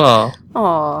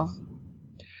 Aw.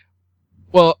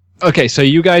 Well, okay, so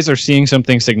you guys are seeing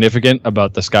something significant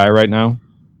about the sky right now?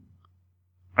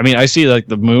 I mean, I see, like,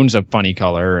 the moon's a funny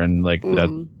color, and, like,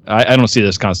 that. I don't see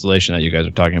this constellation that you guys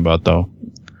are talking about, though.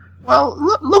 Well,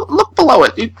 look below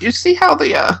it. You see how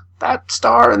the that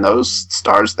star and those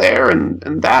stars there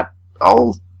and that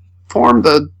all form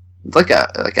like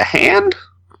a hand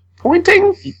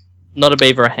pointing? Not a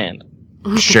beaver, a hand.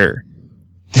 Sure.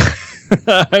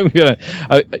 I'm gonna.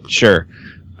 Sure.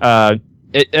 I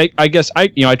guess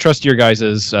I trust your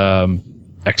guys'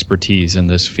 expertise in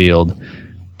this field,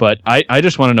 but I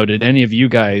just want to know: did any of you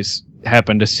guys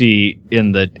happen to see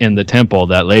in the temple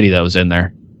that lady that was in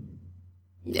there?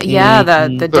 Yeah,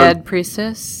 the dead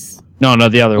priestess. No,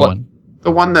 the other one.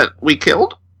 The one that we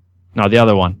killed? No, the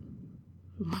other one.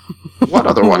 What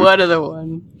other one? What other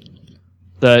one?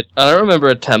 That I don't remember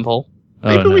a temple.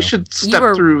 Maybe we should step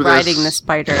through this. You were riding the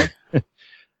spider.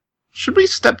 Should we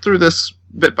step through this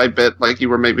bit by bit, like you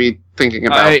were maybe thinking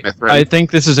about, Mithrin? I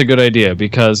think this is a good idea,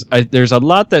 because there's a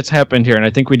lot that's happened here, and I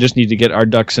think we just need to get our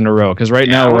ducks in a row, because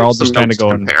now we're all just kind of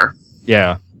going...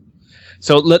 Yeah.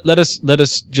 So let's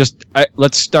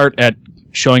start at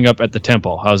showing up at the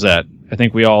temple. How's that? I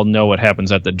think we all know what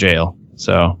happens at the jail,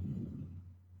 so...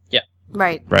 Yeah.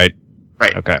 Right.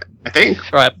 Okay. I think.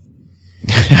 Right.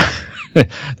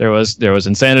 There was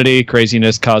insanity,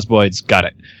 craziness, cosboids. Got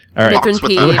it. All right. Box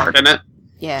with the heart in it.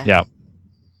 Yeah.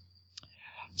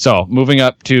 So, moving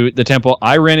up to the temple,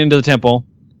 I ran into the temple.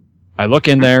 I look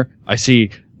in there. I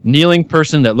see kneeling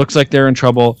person that looks like they're in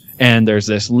trouble, and there's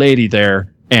this lady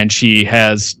there, and she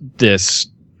has this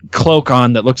cloak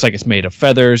on that looks like it's made of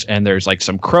feathers, and there's like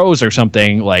some crows or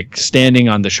something like standing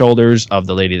on the shoulders of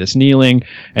the lady that's kneeling,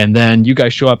 and then you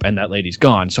guys show up and that lady's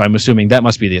gone. So I'm assuming that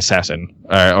must be the assassin,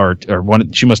 or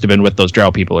one. She must have been with those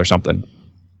drow people or something.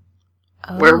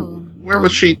 Oh. Where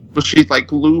was she? Was she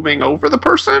like looming over the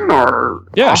person, or?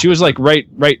 Yeah, she was like right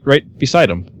beside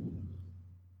him.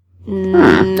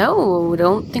 No,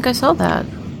 don't think I saw that.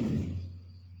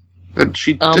 And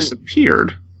she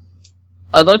disappeared.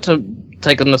 I'd like to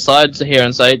take an aside here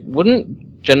and say,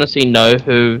 wouldn't Genesee know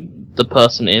who the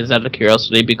person is out of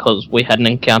curiosity, because we had an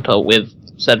encounter with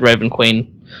said Raven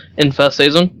Queen in first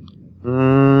season?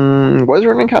 Was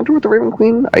there an encounter with the Raven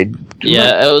Queen?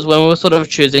 Yeah, it was when we were sort of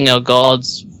choosing our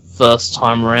gods first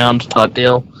time around type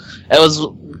deal. It was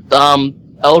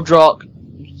Eldrock,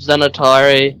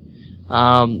 Xenotari,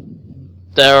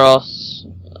 Theros,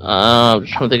 I'm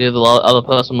trying to think who the other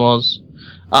person was.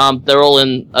 They're all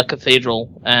in a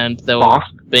cathedral, and they were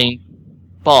being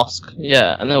Bosk,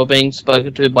 yeah, and they were being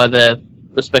spoken to by their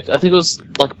respective. I think it was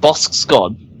like Bosk's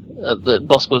god.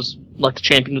 Bosk was like the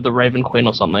champion of the Raven Queen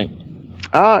or something.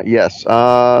 Yes.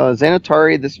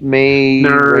 Xanatari, this may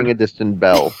ring a distant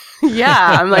bell.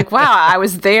 Yeah, I'm like, wow, I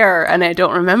was there and I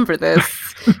don't remember this.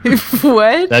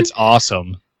 What? That's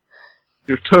awesome.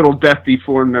 You're total Death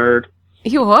Before nerd.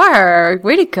 You are.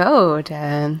 Way to go,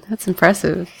 Dan. That's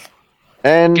impressive.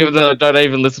 And given that I don't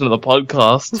even listen to the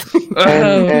podcast.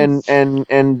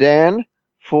 and Dan,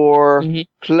 for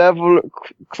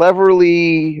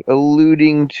cleverly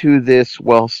alluding to this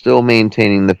while still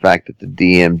maintaining the fact that the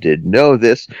DM did know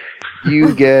this,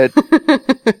 you get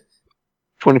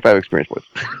 25 experience points.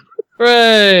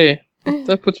 Hooray!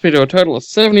 That puts me to a total of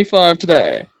 75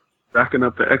 today. Racking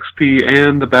up the XP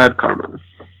and the bad karma.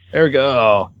 There we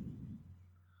go.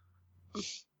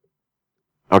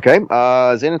 Okay,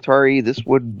 Xanatari, this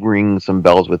would ring some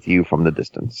bells with you from the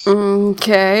distance.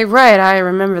 Okay, right, I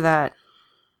remember that.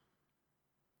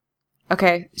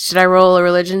 Okay, should I roll a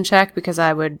religion check because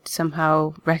I would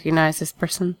somehow recognize this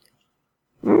person?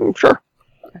 Sure.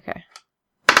 Okay.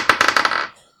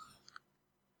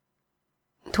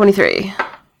 23.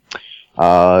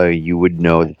 You would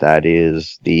know that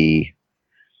is a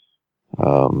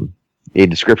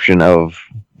description of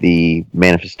the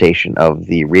manifestation of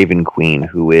the Raven Queen,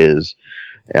 who is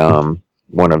one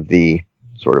of the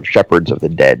sort of shepherds of the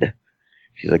dead.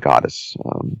 She's a goddess.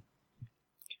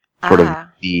 Sort of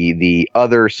the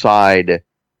other side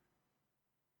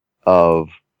of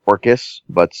Orcus,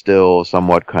 but still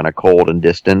somewhat kind of cold and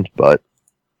distant, but,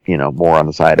 you know, more on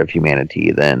the side of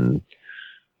humanity than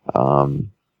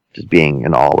just being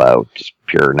an all-out, just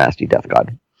pure nasty death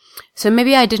god. So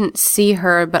maybe I didn't see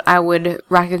her, but I would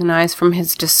recognize from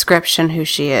his description who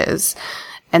she is.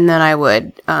 And then I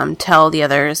would tell the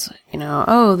others,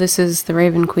 oh, this is the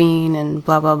Raven Queen and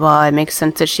blah, blah, blah. It makes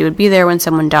sense that she would be there when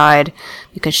someone died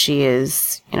because she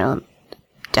is,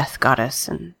 death goddess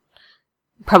and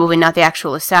probably not the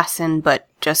actual assassin, but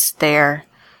just there,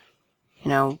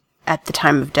 at the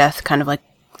time of death, kind of like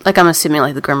I'm assuming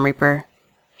like the Grim Reaper.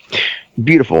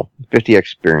 Beautiful. 50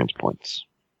 experience points.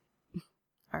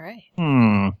 All right.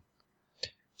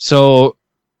 So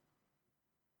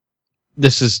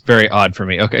this is very odd for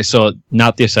me. Okay, so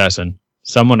not the assassin,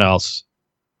 someone else,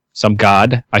 some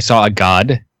god. I saw a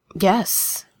god.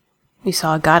 Yes, you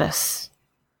saw a goddess.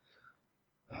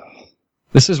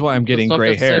 This is why I'm getting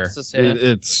gray hair.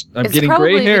 I'm getting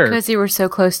gray hair because you were so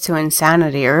close to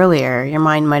insanity earlier. Your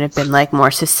mind might have been like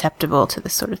more susceptible to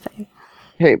this sort of thing.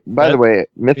 Hey, by the way,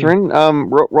 Mithrin,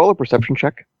 roll a perception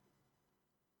check.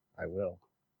 I will.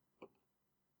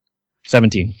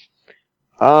 17.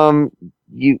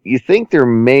 You think there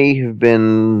may have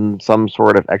been some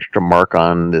sort of extra mark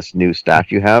on this new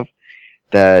staff you have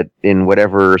that in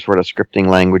whatever sort of scripting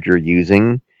language you're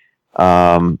using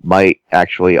might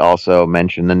actually also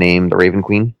mention the name the Raven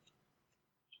Queen.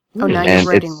 Oh, now you're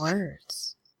writing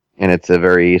words. And it's a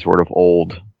very sort of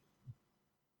old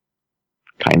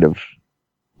kind of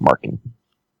marking.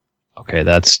 Okay,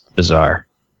 that's bizarre.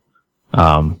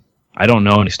 I don't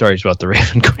know any stories about the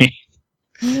Raven Queen.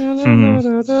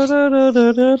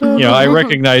 I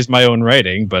recognize my own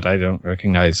writing, but I don't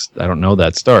know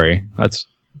that story. That's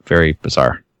very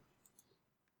bizarre.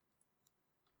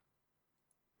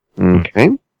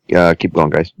 Okay. Keep going,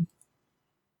 guys.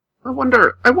 I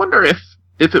wonder if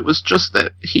it was just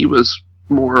that he was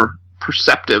more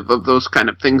perceptive of those kind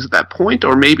of things at that point,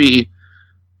 or maybe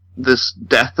this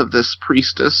death of this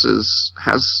priestess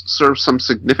has served some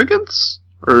significance?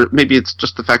 Or maybe it's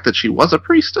just the fact that she was a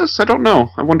priestess? I don't know.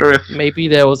 I wonder if... Maybe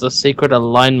there was a secret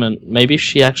alignment. Maybe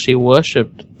she actually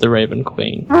worshipped the Raven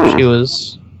Queen. She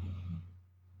was...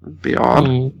 That'd be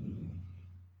odd.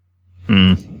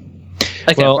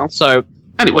 Okay, well, so...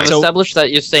 Anyway, we've established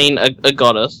that you've seen a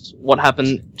goddess. What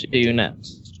happened to you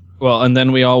next? Well, and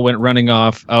then we all went running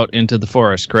off out into the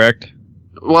forest, correct?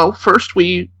 Well, first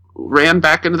we ran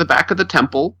back into the back of the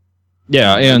temple.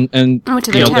 Yeah, and went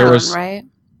to the town, there was... right?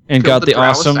 And got the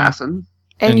awesome assassin.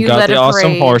 And you got led the a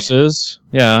awesome parade. horses.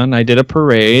 Yeah, and I did a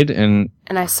parade and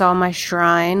I saw my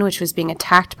shrine, which was being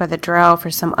attacked by the drow for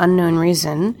some unknown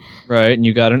reason. right, and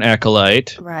you got an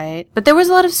acolyte. Right. But there was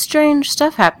a lot of strange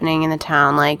stuff happening in the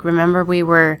town. Like, remember we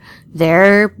were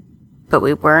there, but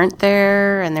we weren't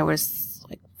there, and there was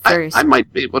like I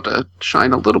might be able to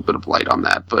shine a little bit of light on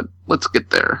that, but let's get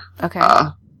there. Okay.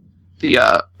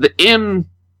 The inn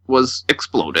was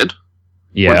exploded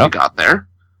when Yeah. we got there.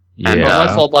 And, Not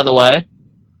my fault, by the way.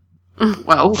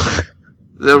 Well,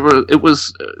 it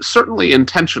was certainly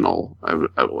intentional.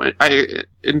 I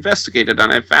investigated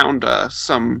and I found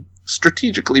some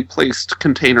strategically placed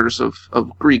containers of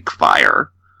Greek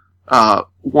fire.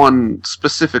 One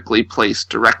specifically placed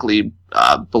directly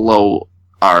below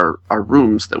our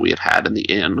rooms that we had in the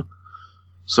inn.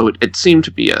 So it seemed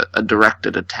to be a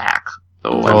directed attack,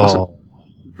 though I wasn't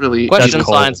really... Question,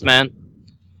 cold. science man.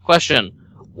 Question.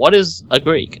 What is a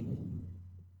Greek?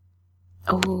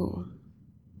 Oh.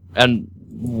 And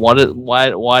why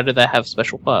do they have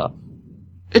special fire?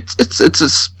 It's a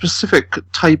specific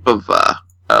type of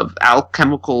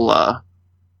alchemical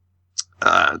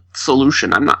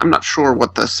solution. I'm not sure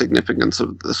what the significance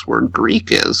of this word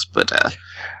Greek is, but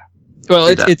Well,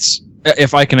 it's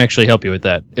if I can actually help you with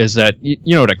that, is that you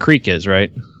know what a creek is,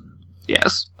 right?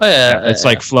 yes. Oh, yeah, It's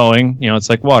like flowing, it's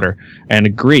like water. And a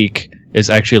Greek is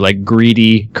actually like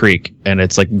greedy creek, and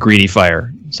it's like greedy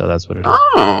fire. So that's what it is.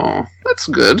 Oh, that's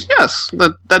good. Yes,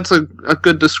 that's a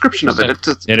good description of it.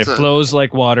 And it flows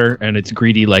like water, and it's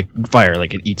greedy like fire,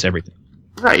 like it eats everything.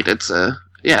 Right. It's a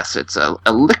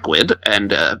liquid, and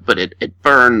but it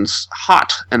burns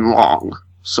hot and long.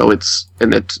 So it's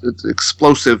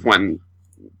explosive when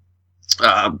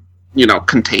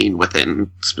contained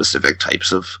within specific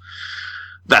types of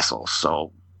vessels.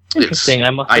 So Interesting. I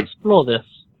must explore this.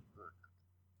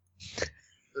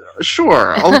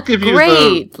 Sure, I'll give you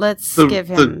Great. Let's give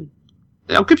him.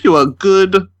 I'll give you a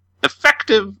good,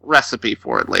 effective recipe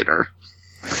for it later,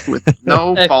 with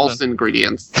no false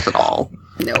ingredients at all.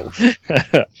 No.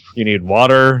 You need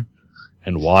water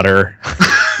and water.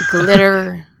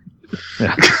 Glitter.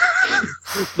 A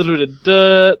little bit of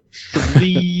dirt, some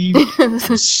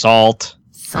leaves. Salt.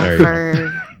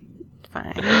 Sulfur.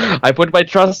 Fine. I put my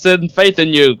trust and faith in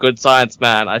you, good science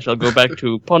man. I shall go back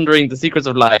to pondering the secrets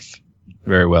of life.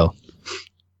 Very well.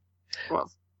 Well,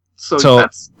 so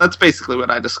that's basically what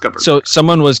I discovered. So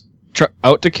someone was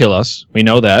out to kill us. We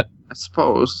know that. I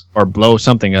suppose. Or blow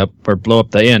something up, or blow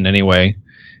up the inn anyway.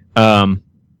 Now,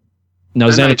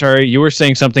 And Xanatari, you were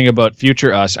saying something about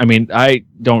future us. I mean, I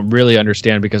don't really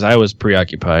understand because I was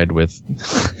preoccupied with,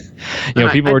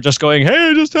 people were just going,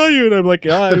 "Hey, just tell you," and I'm like,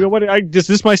 "Is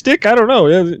this my stick? I don't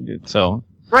know." So,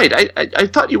 right, I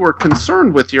thought you were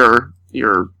concerned with your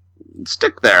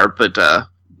stick there, but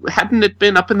hadn't it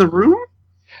been up in the room?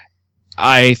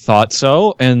 I thought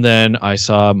so, and then I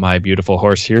saw my beautiful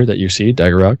horse here that you see,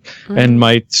 Daggerrock, and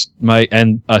my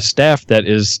and a staff that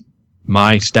is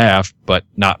my staff, but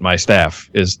not my staff,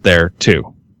 is there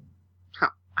too.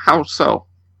 How so?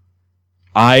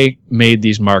 I made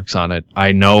these marks on it.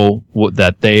 I know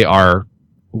that they are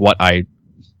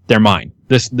they're mine.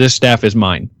 This staff is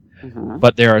mine. Mm-hmm.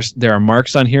 But there are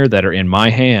marks on here that are in my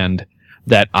hand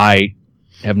that I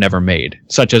have never made,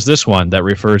 such as this one that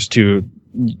refers to.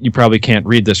 You probably can't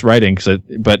read this writing,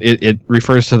 but it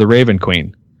refers to the Raven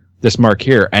Queen. This mark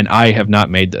here, and I have not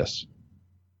made this.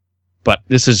 But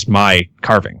this is my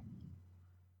carving.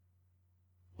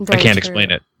 I can't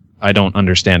explain it. I don't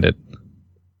understand it.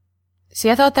 See,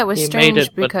 I thought that was He strange made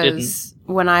it, but because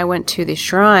when I went to the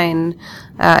shrine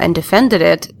and defended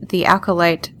it, the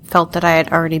acolyte felt that I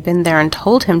had already been there and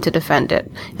told him to defend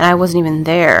it, and I wasn't even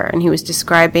there. And he was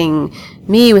describing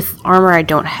me with armor I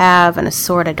don't have and a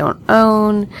sword I don't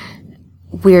own.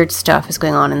 Weird stuff is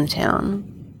going on in the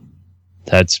town.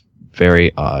 That's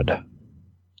very odd.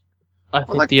 I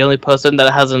think the only person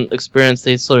that hasn't experienced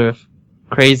these sort of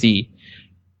crazy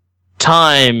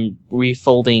time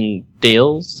refolding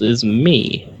deals is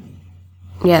me.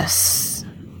 Yes.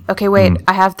 Okay, wait.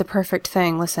 I have the perfect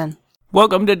thing. Listen.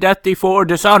 Welcome to Death Before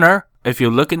Dishonor. If you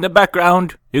look in the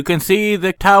background, you can see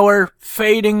the tower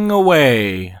fading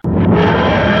away.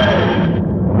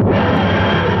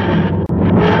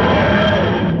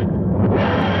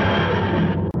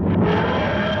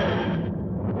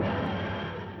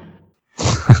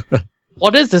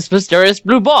 What is this mysterious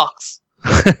blue box?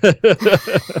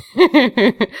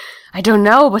 I don't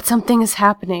know, but something is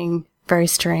happening. Very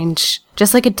strange.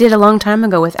 Just like it did a long time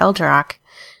ago with Eldrock.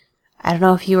 I don't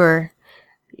know if you were...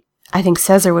 I think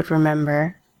Caesar would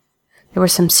remember. There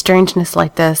was some strangeness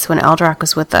like this when Eldrock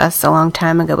was with us a long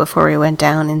time ago before we went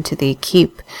down into the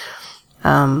keep.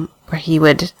 Where he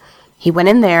went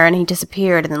in there and he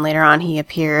disappeared, and then later on he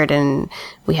appeared, and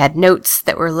we had notes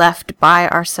that were left by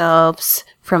ourselves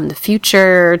from the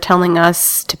future telling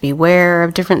us to beware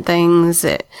of different things.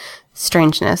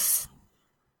 Strangeness.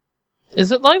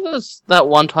 Is it like that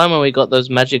one time when we got those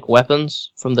magic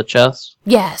weapons from the chest?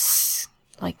 Yes,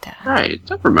 like that. Right,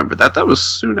 I remember that. That was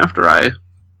soon after I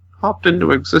hopped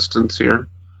into existence here.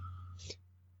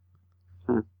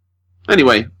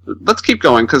 Anyway, let's keep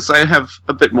going, because I have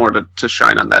a bit more to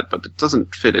shine on that, but it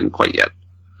doesn't fit in quite yet.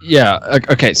 Yeah,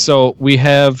 okay, so we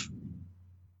have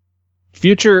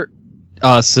future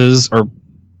us's, or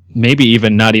maybe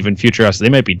even not even future us. They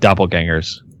might be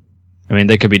doppelgangers. I mean,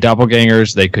 they could be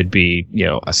doppelgangers, they could be,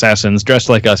 assassins dressed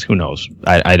like us, who knows?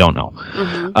 I don't know.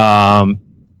 Mm-hmm.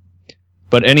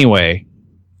 But anyway,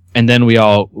 and then we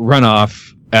all run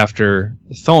off after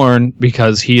Thorn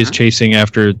because he is chasing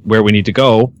after where we need to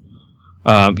go.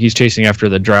 He's chasing after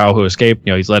the drow who escaped.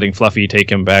 He's letting Fluffy take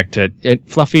him back to it.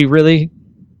 Fluffy, really?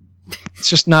 It's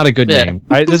just not a good name.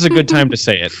 This is a good time to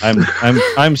say it.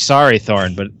 I'm sorry,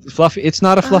 Thorn, but Fluffy. It's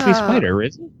not a fluffy spider,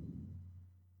 is it?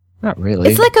 Not really.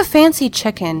 It's like a fancy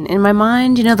chicken in my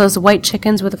mind. Those white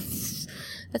chickens with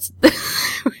that's.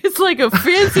 It's like a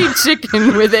fancy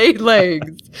chicken with 8 legs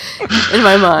in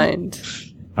my mind.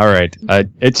 All right,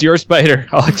 it's your spider.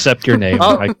 I'll accept your name.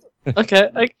 Okay,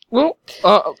 I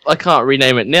can't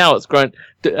rename it now. It's grown.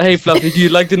 Hey, Fluffy, do you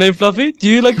like the name Fluffy? Do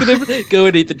you like the name? Go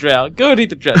and eat the drow. Go and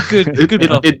eat the drow. Good,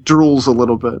 Fluffy. It drools a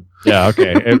little bit. Yeah,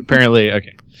 okay. Apparently,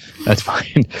 okay. That's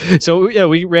fine. So, yeah,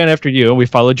 we ran after you, and we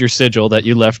followed your sigil that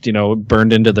you left,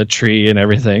 burned into the tree and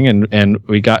everything, and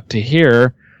we got to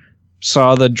here,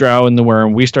 saw the drow and the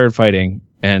worm, we started fighting,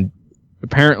 and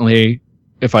apparently,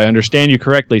 if I understand you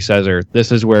correctly, Caesar,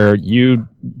 this is where you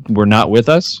were not with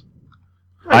us?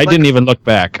 I didn't even look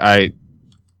back.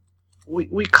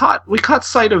 We caught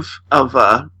sight of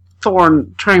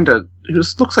Thorn trying to.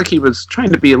 Looks like he was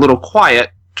trying to be a little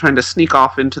quiet, trying to sneak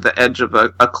off into the edge of a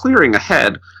clearing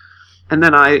ahead, and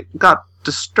then I got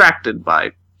distracted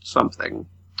by something,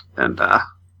 and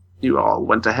you all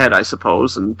went ahead, I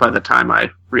suppose. And by the time I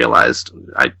realized,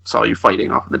 I saw you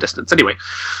fighting off in the distance. Anyway,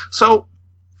 so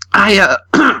I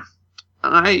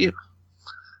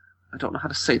don't know how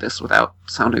to say this without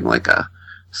sounding like a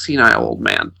senile old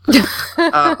man.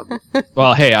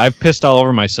 Well, hey, I've pissed all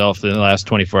over myself in the last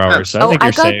 24 hours, so I think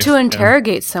you're safe. I got to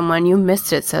interrogate someone. You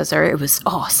missed it, Caesar. It was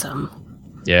awesome.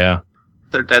 Yeah.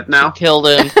 They're dead now. Killed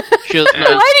him. She was,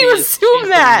 Why do you assume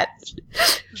that?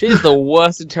 She's the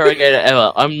worst interrogator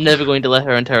ever. I'm never going to let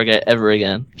her interrogate ever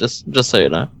again. Just so you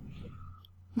know.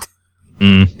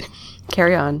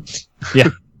 Carry on. Yeah.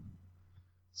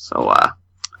 So,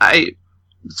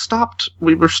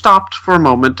 we were stopped for a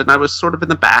moment, and I was sort of in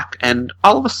the back, and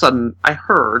all of a sudden, I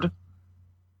heard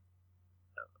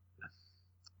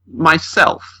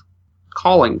myself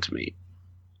calling to me.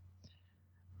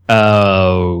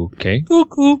 Okay.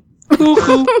 Cuckoo.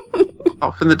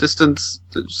 Off in the distance,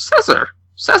 Caesar,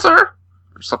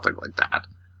 or something like that.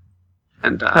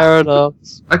 And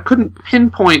Paradox. I couldn't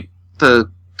pinpoint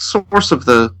the source of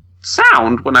the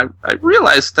sound when I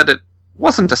realized that it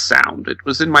wasn't a sound. It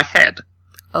was in my head.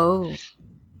 Oh.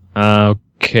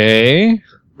 Okay.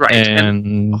 Right.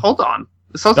 And hold on.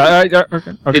 This also okay.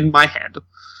 in my head.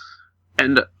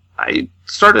 And I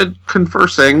started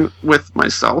conversing with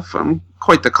myself. I'm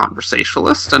quite the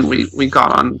conversationalist, and we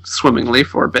got on swimmingly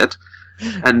for a bit.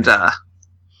 And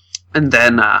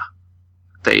then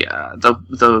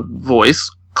the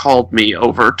voice called me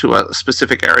over to a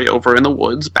specific area over in the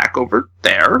woods, back over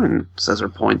there, and Caesar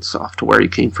points off to where he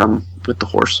came from with the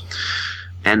horse.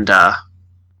 And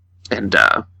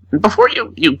before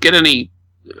you get any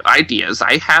ideas,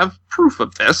 I have proof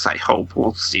of this. I hope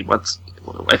we'll see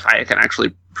if I can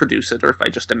actually produce it, or if I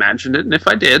just imagined it. And if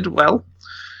I did, well,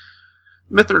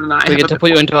 Mithrin and I we get to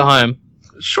put you into a home.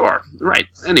 Sure, right.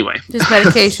 Anyway. Just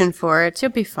medication for it.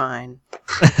 You'll be fine.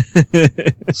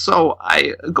 So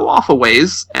I go off a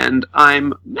ways, and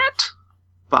I'm met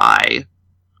by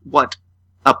what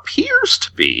appears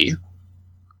to be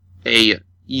a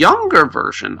younger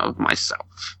version of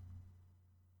myself,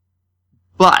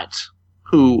 but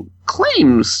who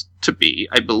claims to be,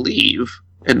 I believe,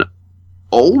 an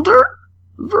older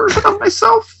version of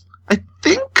myself. I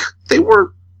think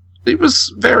he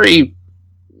was very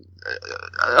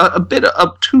a bit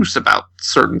obtuse about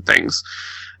certain things,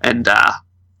 and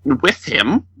with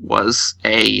him was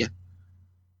a,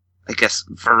 I guess,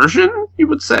 version, you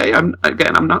would say. I'm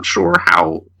not sure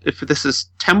if this is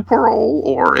temporal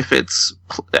or if it's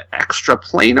extra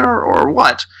planar or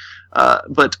what,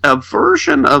 but a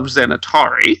version of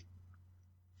Xanatari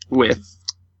with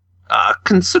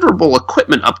considerable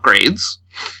equipment upgrades,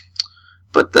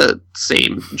 but the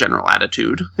same general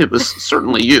attitude. It was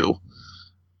certainly you.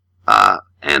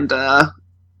 And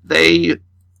they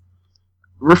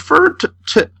referred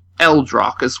to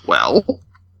Eldrock as well,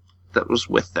 that was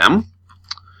with them,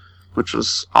 which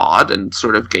was odd and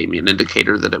sort of gave me an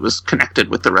indicator that it was connected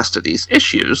with the rest of these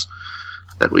issues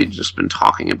that we'd just been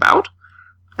talking about.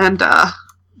 And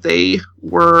they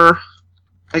were,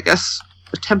 I guess,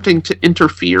 attempting to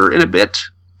interfere in a bit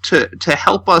to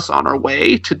help us on our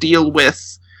way to deal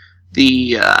with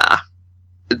the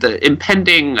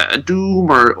impending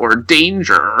doom or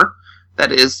danger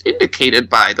that is indicated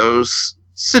by those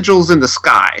sigils in the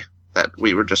sky that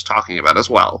we were just talking about as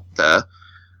well. The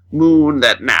moon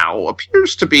that now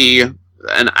appears to be an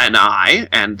eye,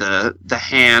 and the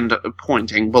hand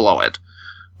pointing below it,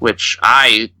 which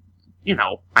I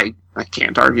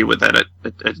can't argue with it.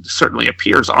 It certainly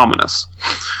appears ominous.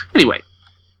 Anyway,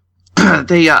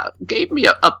 they gave me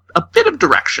a bit of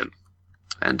direction,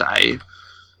 and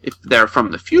if they're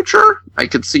from the future, I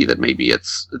could see that maybe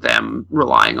it's them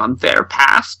relying on their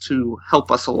past to help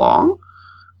us along.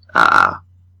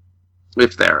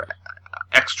 If they're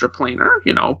extraplanar,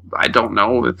 I don't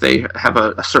know if they have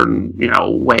a certain,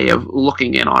 way of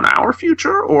looking in on our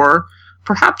future, or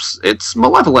perhaps it's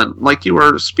malevolent, like you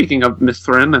were speaking of,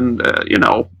 Mithrin, and,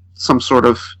 some sort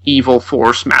of evil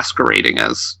force masquerading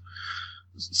as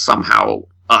somehow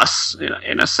us,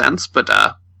 in a sense, but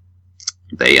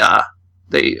they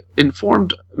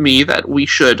informed me that we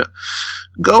should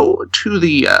go to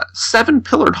the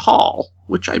Seven-Pillared Hall,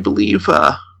 which I believe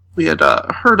we had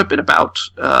heard a bit about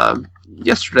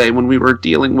yesterday when we were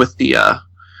dealing with the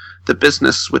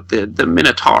business with the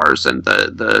Minotaurs and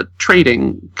the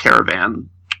trading caravan.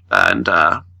 And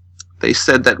they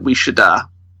said that we should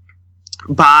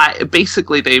buy...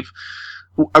 Basically, they've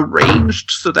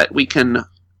arranged so that we can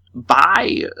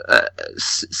buy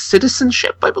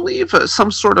citizenship, I believe,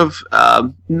 some sort of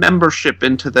membership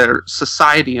into their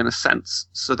society in a sense,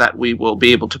 so that we will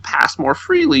be able to pass more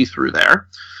freely through there.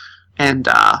 And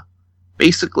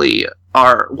basically,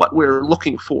 what we're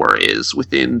looking for is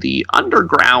within the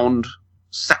underground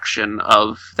section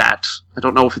of that. I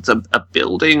don't know if it's a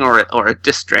building or a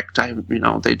district. They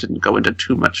didn't go into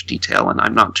too much detail, and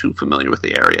I'm not too familiar with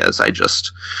the areas. I just,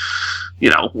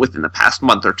 within the past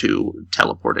month or two,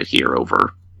 teleported here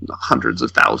over hundreds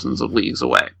of thousands of leagues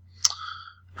away.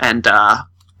 And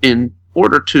in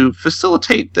order to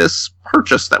facilitate this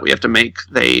purchase that we have to make,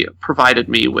 they provided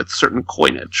me with certain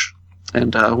coinage.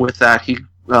 And with that, he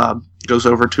goes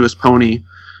over to his pony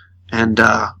and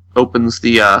opens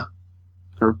the,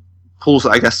 or pulls,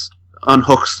 I guess,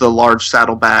 unhooks the large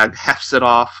saddlebag, hefts it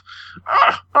off,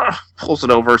 pulls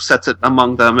it over, sets it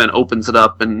among them, and opens it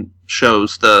up and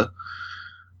shows the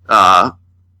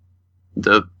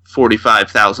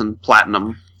 45,000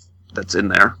 platinum that's in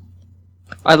there.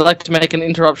 I'd like to make an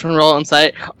interruption roll and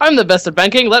say, I'm the best at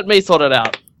banking, let me sort it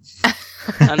out.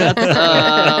 And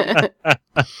that's,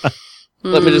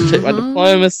 let me just check my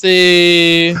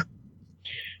diplomacy.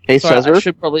 Hey, Sorry, Cesar, I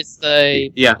should probably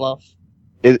say Yeah. bluff.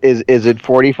 is it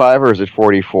 45 or is it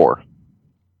 44?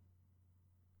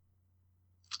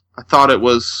 I thought it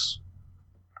was...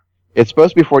 It's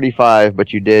supposed to be 45,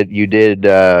 but you did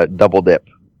double dip.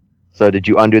 So did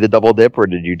you undo the double dip, or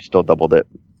did you still double dip?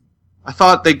 I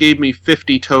thought they gave me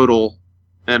 50 total,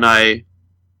 and I...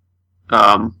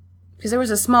 Because there was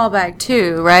a small bag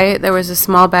too, right? There was a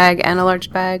small bag and a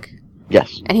large bag.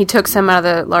 Yes. And he took some out of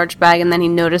the large bag, and then he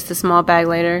noticed the small bag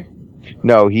later.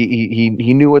 No, he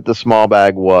knew what the small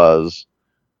bag was.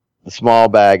 The small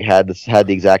bag had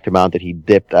the exact amount that he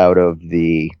dipped out of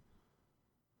the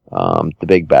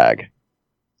big bag.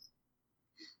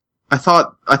 I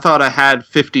thought I had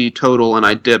 50 total, and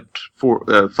I dipped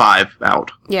 5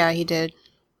 out. Yeah, he did.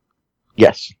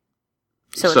 Yes.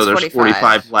 So it's there's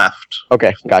 45 left.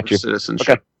 Okay, got for you. Citizenship,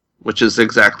 Okay. which is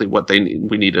exactly what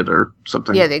we needed, or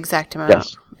something. Yeah, the exact amount.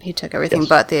 Yes. He took everything Yes.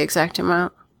 but the exact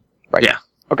amount. Right. Yeah.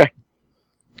 Okay.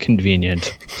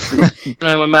 Convenient.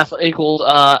 No, my math equaled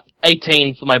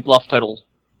 18 for my bluff total.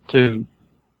 To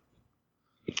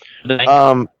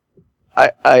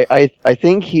I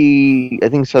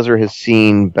think Cesar has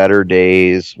seen better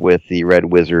days with the Red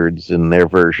Wizards and their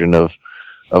version of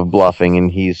bluffing,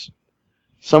 and he's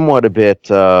somewhat a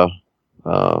bit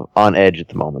on edge at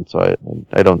the moment. So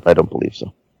I don't believe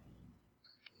so.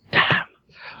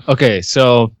 Okay,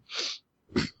 so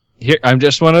here I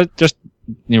just want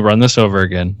to run this over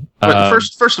again. But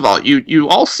first of all, you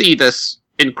all see this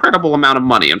incredible amount of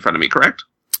money in front of me, correct?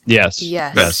 Yes.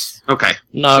 Yes. Okay.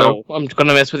 no, I'm going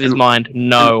to mess with his mind.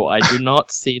 No, I do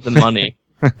not see the money.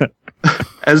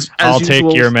 As I'll usual,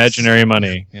 take your imaginary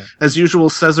money. Yeah. As usual,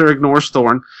 Cesar ignores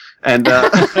Thorn, and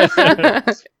and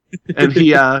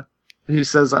he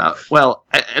says, "Well,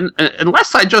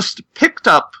 unless I just picked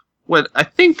up what I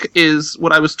think is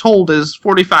what I was told is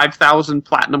 45,000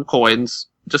 platinum coins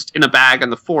just in a bag in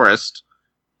the forest.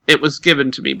 It was given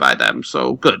to me by them,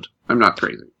 so good. I'm not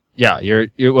crazy." Yeah, you're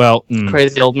well.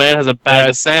 Crazy old man has a bag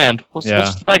of sand. What's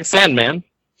Yeah. a bag of sand, man?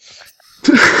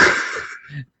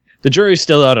 The jury's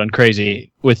still out on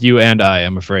crazy with you and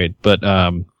I'm afraid. But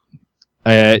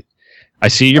I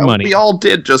see your money. We all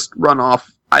did just run off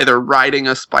either riding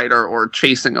a spider or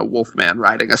chasing a wolfman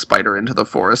riding a spider into the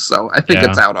forest, so I think Yeah.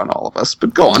 it's out on all of us.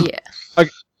 But go on. Yeah.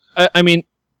 I mean,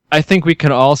 I think we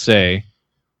can all say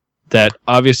that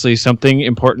obviously something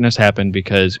important has happened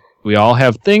because we all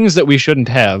have things that we shouldn't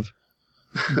have,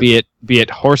 be it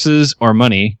horses or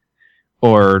money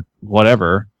or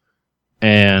whatever,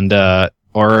 and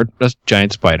or a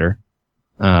giant spider.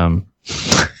 We all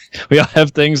have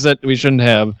things that we shouldn't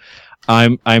have.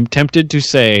 I'm tempted to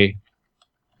say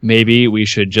maybe we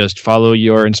should just follow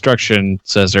your instruction,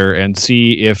 Cesar, and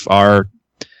see if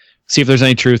there's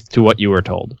any truth to what you were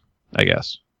told, I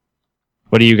guess.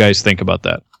 What do you guys think about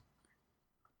that?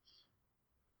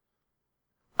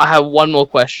 I have one more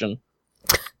question.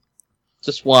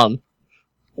 Just one.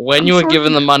 When you were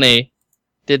given the money,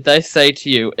 did they say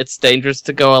to you, it's dangerous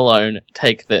to go alone,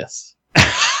 take this?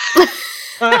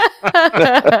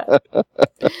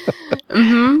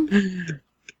 Mm-hmm.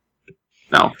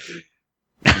 No.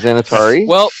 Xanatari?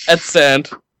 Well, it's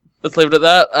sand. Let's leave it at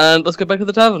that, and let's go back to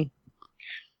the tavern.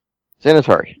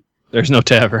 Xanatari. There's no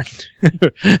tavern.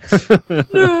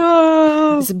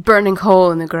 No! There's a burning hole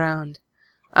in the ground.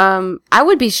 I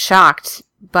would be shocked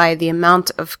by the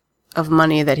amount of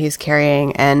money that he's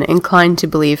carrying and inclined to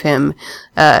believe him,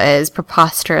 as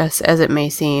preposterous as it may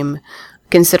seem,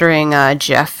 considering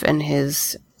Jeff and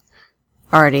his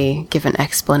already given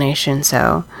explanation.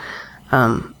 So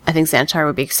I think Xantar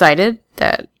would be excited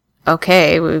that,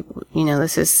 okay,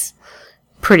 this is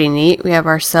pretty neat. We have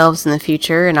ourselves in the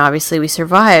future, and obviously we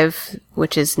survive,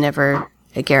 which is never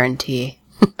a guarantee.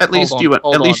 At least Hold you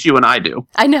on. and I do.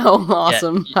 I know.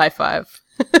 Awesome. High five.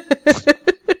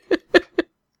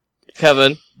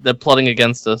 Kevin, they're plotting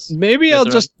against us. Maybe Yes, I'll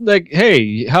sir. just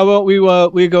hey, how about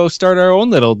we go start our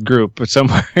own little group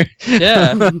somewhere?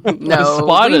 Yeah. No,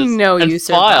 spiders we know and you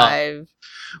fire. survive.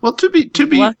 Well,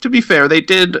 to be fair, they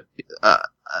did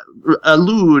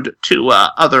allude to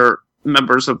other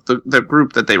members of the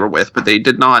group that they were with, but they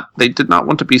did not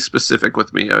want to be specific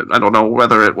with me. I don't know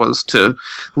whether it was to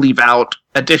leave out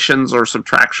additions or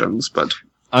subtractions, but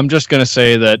I'm just gonna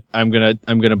say that I'm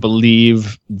gonna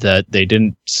believe that they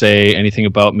didn't say anything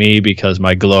about me because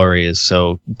my glory is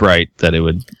so bright that it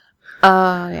would.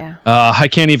 Oh, yeah. I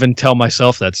can't even tell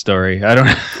myself that story. I don't.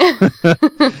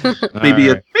 maybe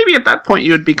at that point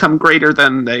you would become greater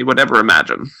than they would ever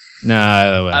imagine.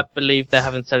 Nah. I believe they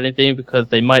haven't said anything because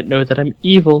they might know that I'm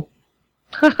evil.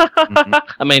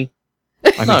 I mean,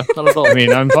 no, not at all. I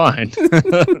mean, I'm fine.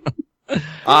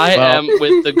 I am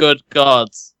with the good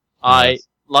gods. I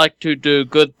like to do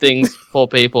good things for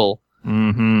people.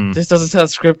 Mm-hmm. This doesn't sound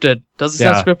scripted. Does it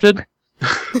sound scripted?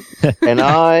 And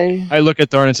I look at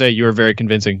Thorn and say, "You are very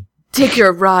convincing." Take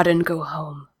your rod and go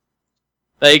home.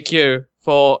 Thank you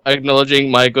for acknowledging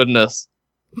my goodness.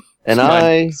 And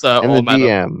I sir, am the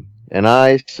DM. And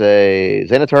I say,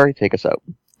 Xanatari, take us out.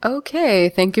 Okay,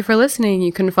 thank you for listening.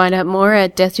 You can find out more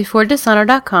at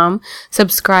deathd4dishonor.com,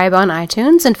 subscribe on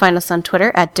iTunes, and find us on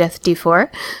Twitter at deathd4.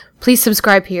 Please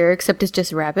subscribe here, except it's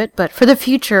just Rabbit, but for the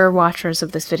future watchers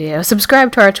of this video,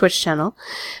 subscribe to our Twitch channel,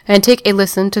 and take a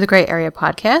listen to the Gray Area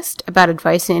podcast about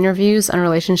advice and interviews on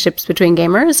relationships between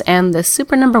gamers, and the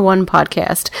Super Number 1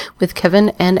 podcast with Kevin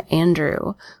and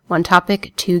Andrew. One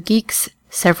topic, 2 geeks,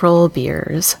 several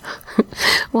beers.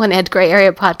 One at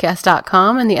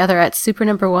grayareapodcast.com and the other at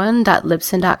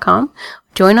supernumber1.libsyn.com.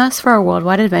 Join us for our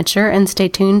worldwide adventure and stay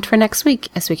tuned for next week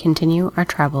as we continue our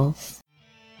travels.